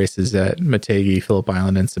really good races at Motegi, Phillip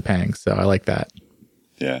Island, and Sepang. So I like that.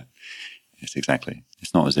 Yeah, yes, exactly.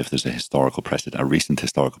 It's not as if there's a recent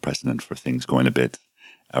historical precedent for things going a bit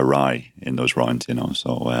awry in those rounds,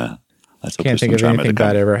 So let's hope can't think of anything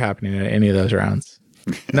bad ever happening at any of those rounds.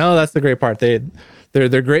 No, that's the great part.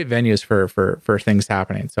 They're great venues for things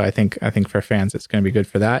happening. So I think for fans, it's going to be good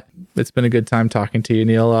for that. It's been a good time talking to you,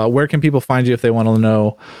 Neil. Where can people find you if they want to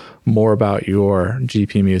know more about your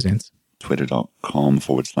GP musings?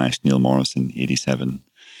 Twitter.com/Neil Morrison 87.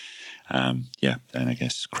 And I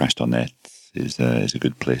guess Crash.net is a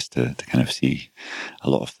good place to kind of see a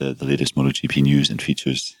lot of the latest MotoGP news and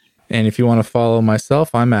features. And if you want to follow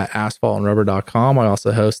myself, I'm at asphaltandrubber.com. I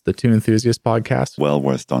also host the Two Enthusiasts podcast. Well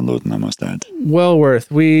worth downloading, I must add. Well worth.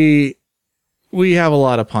 We have a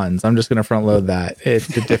lot of puns. I'm just going to front load that.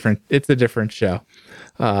 It's a different show.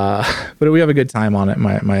 But we have a good time on it.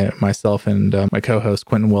 Myself and my co-host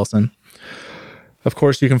Quentin Wilson. Of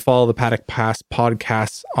course, you can follow the Paddock Pass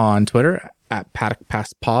podcast on Twitter at Paddock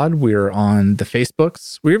Pass Pod. We're on the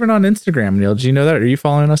Facebooks. We're even on Instagram, Neil. Did you know that? Are you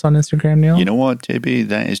following us on Instagram, Neil? You know what, JB?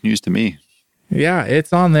 That is news to me. Yeah,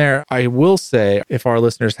 it's on there. I will say, if our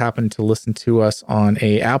listeners happen to listen to us on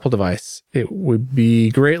a Apple device, it would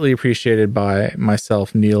be greatly appreciated by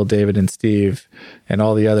myself, Neil, David, and Steve, and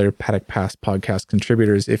all the other Paddock Pass podcast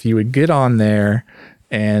contributors if you would get on there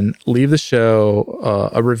and leave the show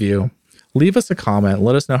a review. Leave us a comment.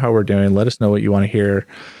 Let us know how we're doing. Let us know what you want to hear.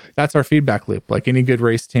 That's our feedback loop. Like any good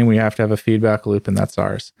race team, we have to have a feedback loop, and that's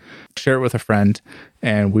ours. Share it with a friend,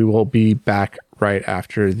 and we will be back right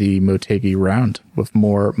after the Motegi round with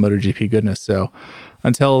more MotoGP goodness. So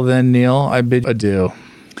until then, Neil, I bid adieu.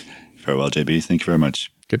 Farewell, JB. Thank you very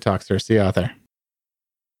much. Good talk, sir. See you out there.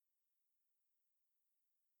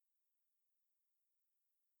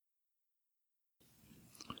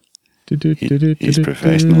 He's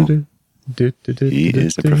professional. He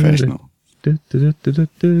is a professional. I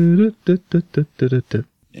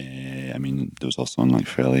mean, those all sound like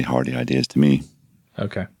fairly hardy ideas to me.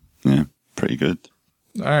 Okay. Yeah, pretty good.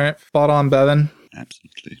 All right. Spot on, Bevan.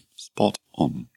 Absolutely. Spot on.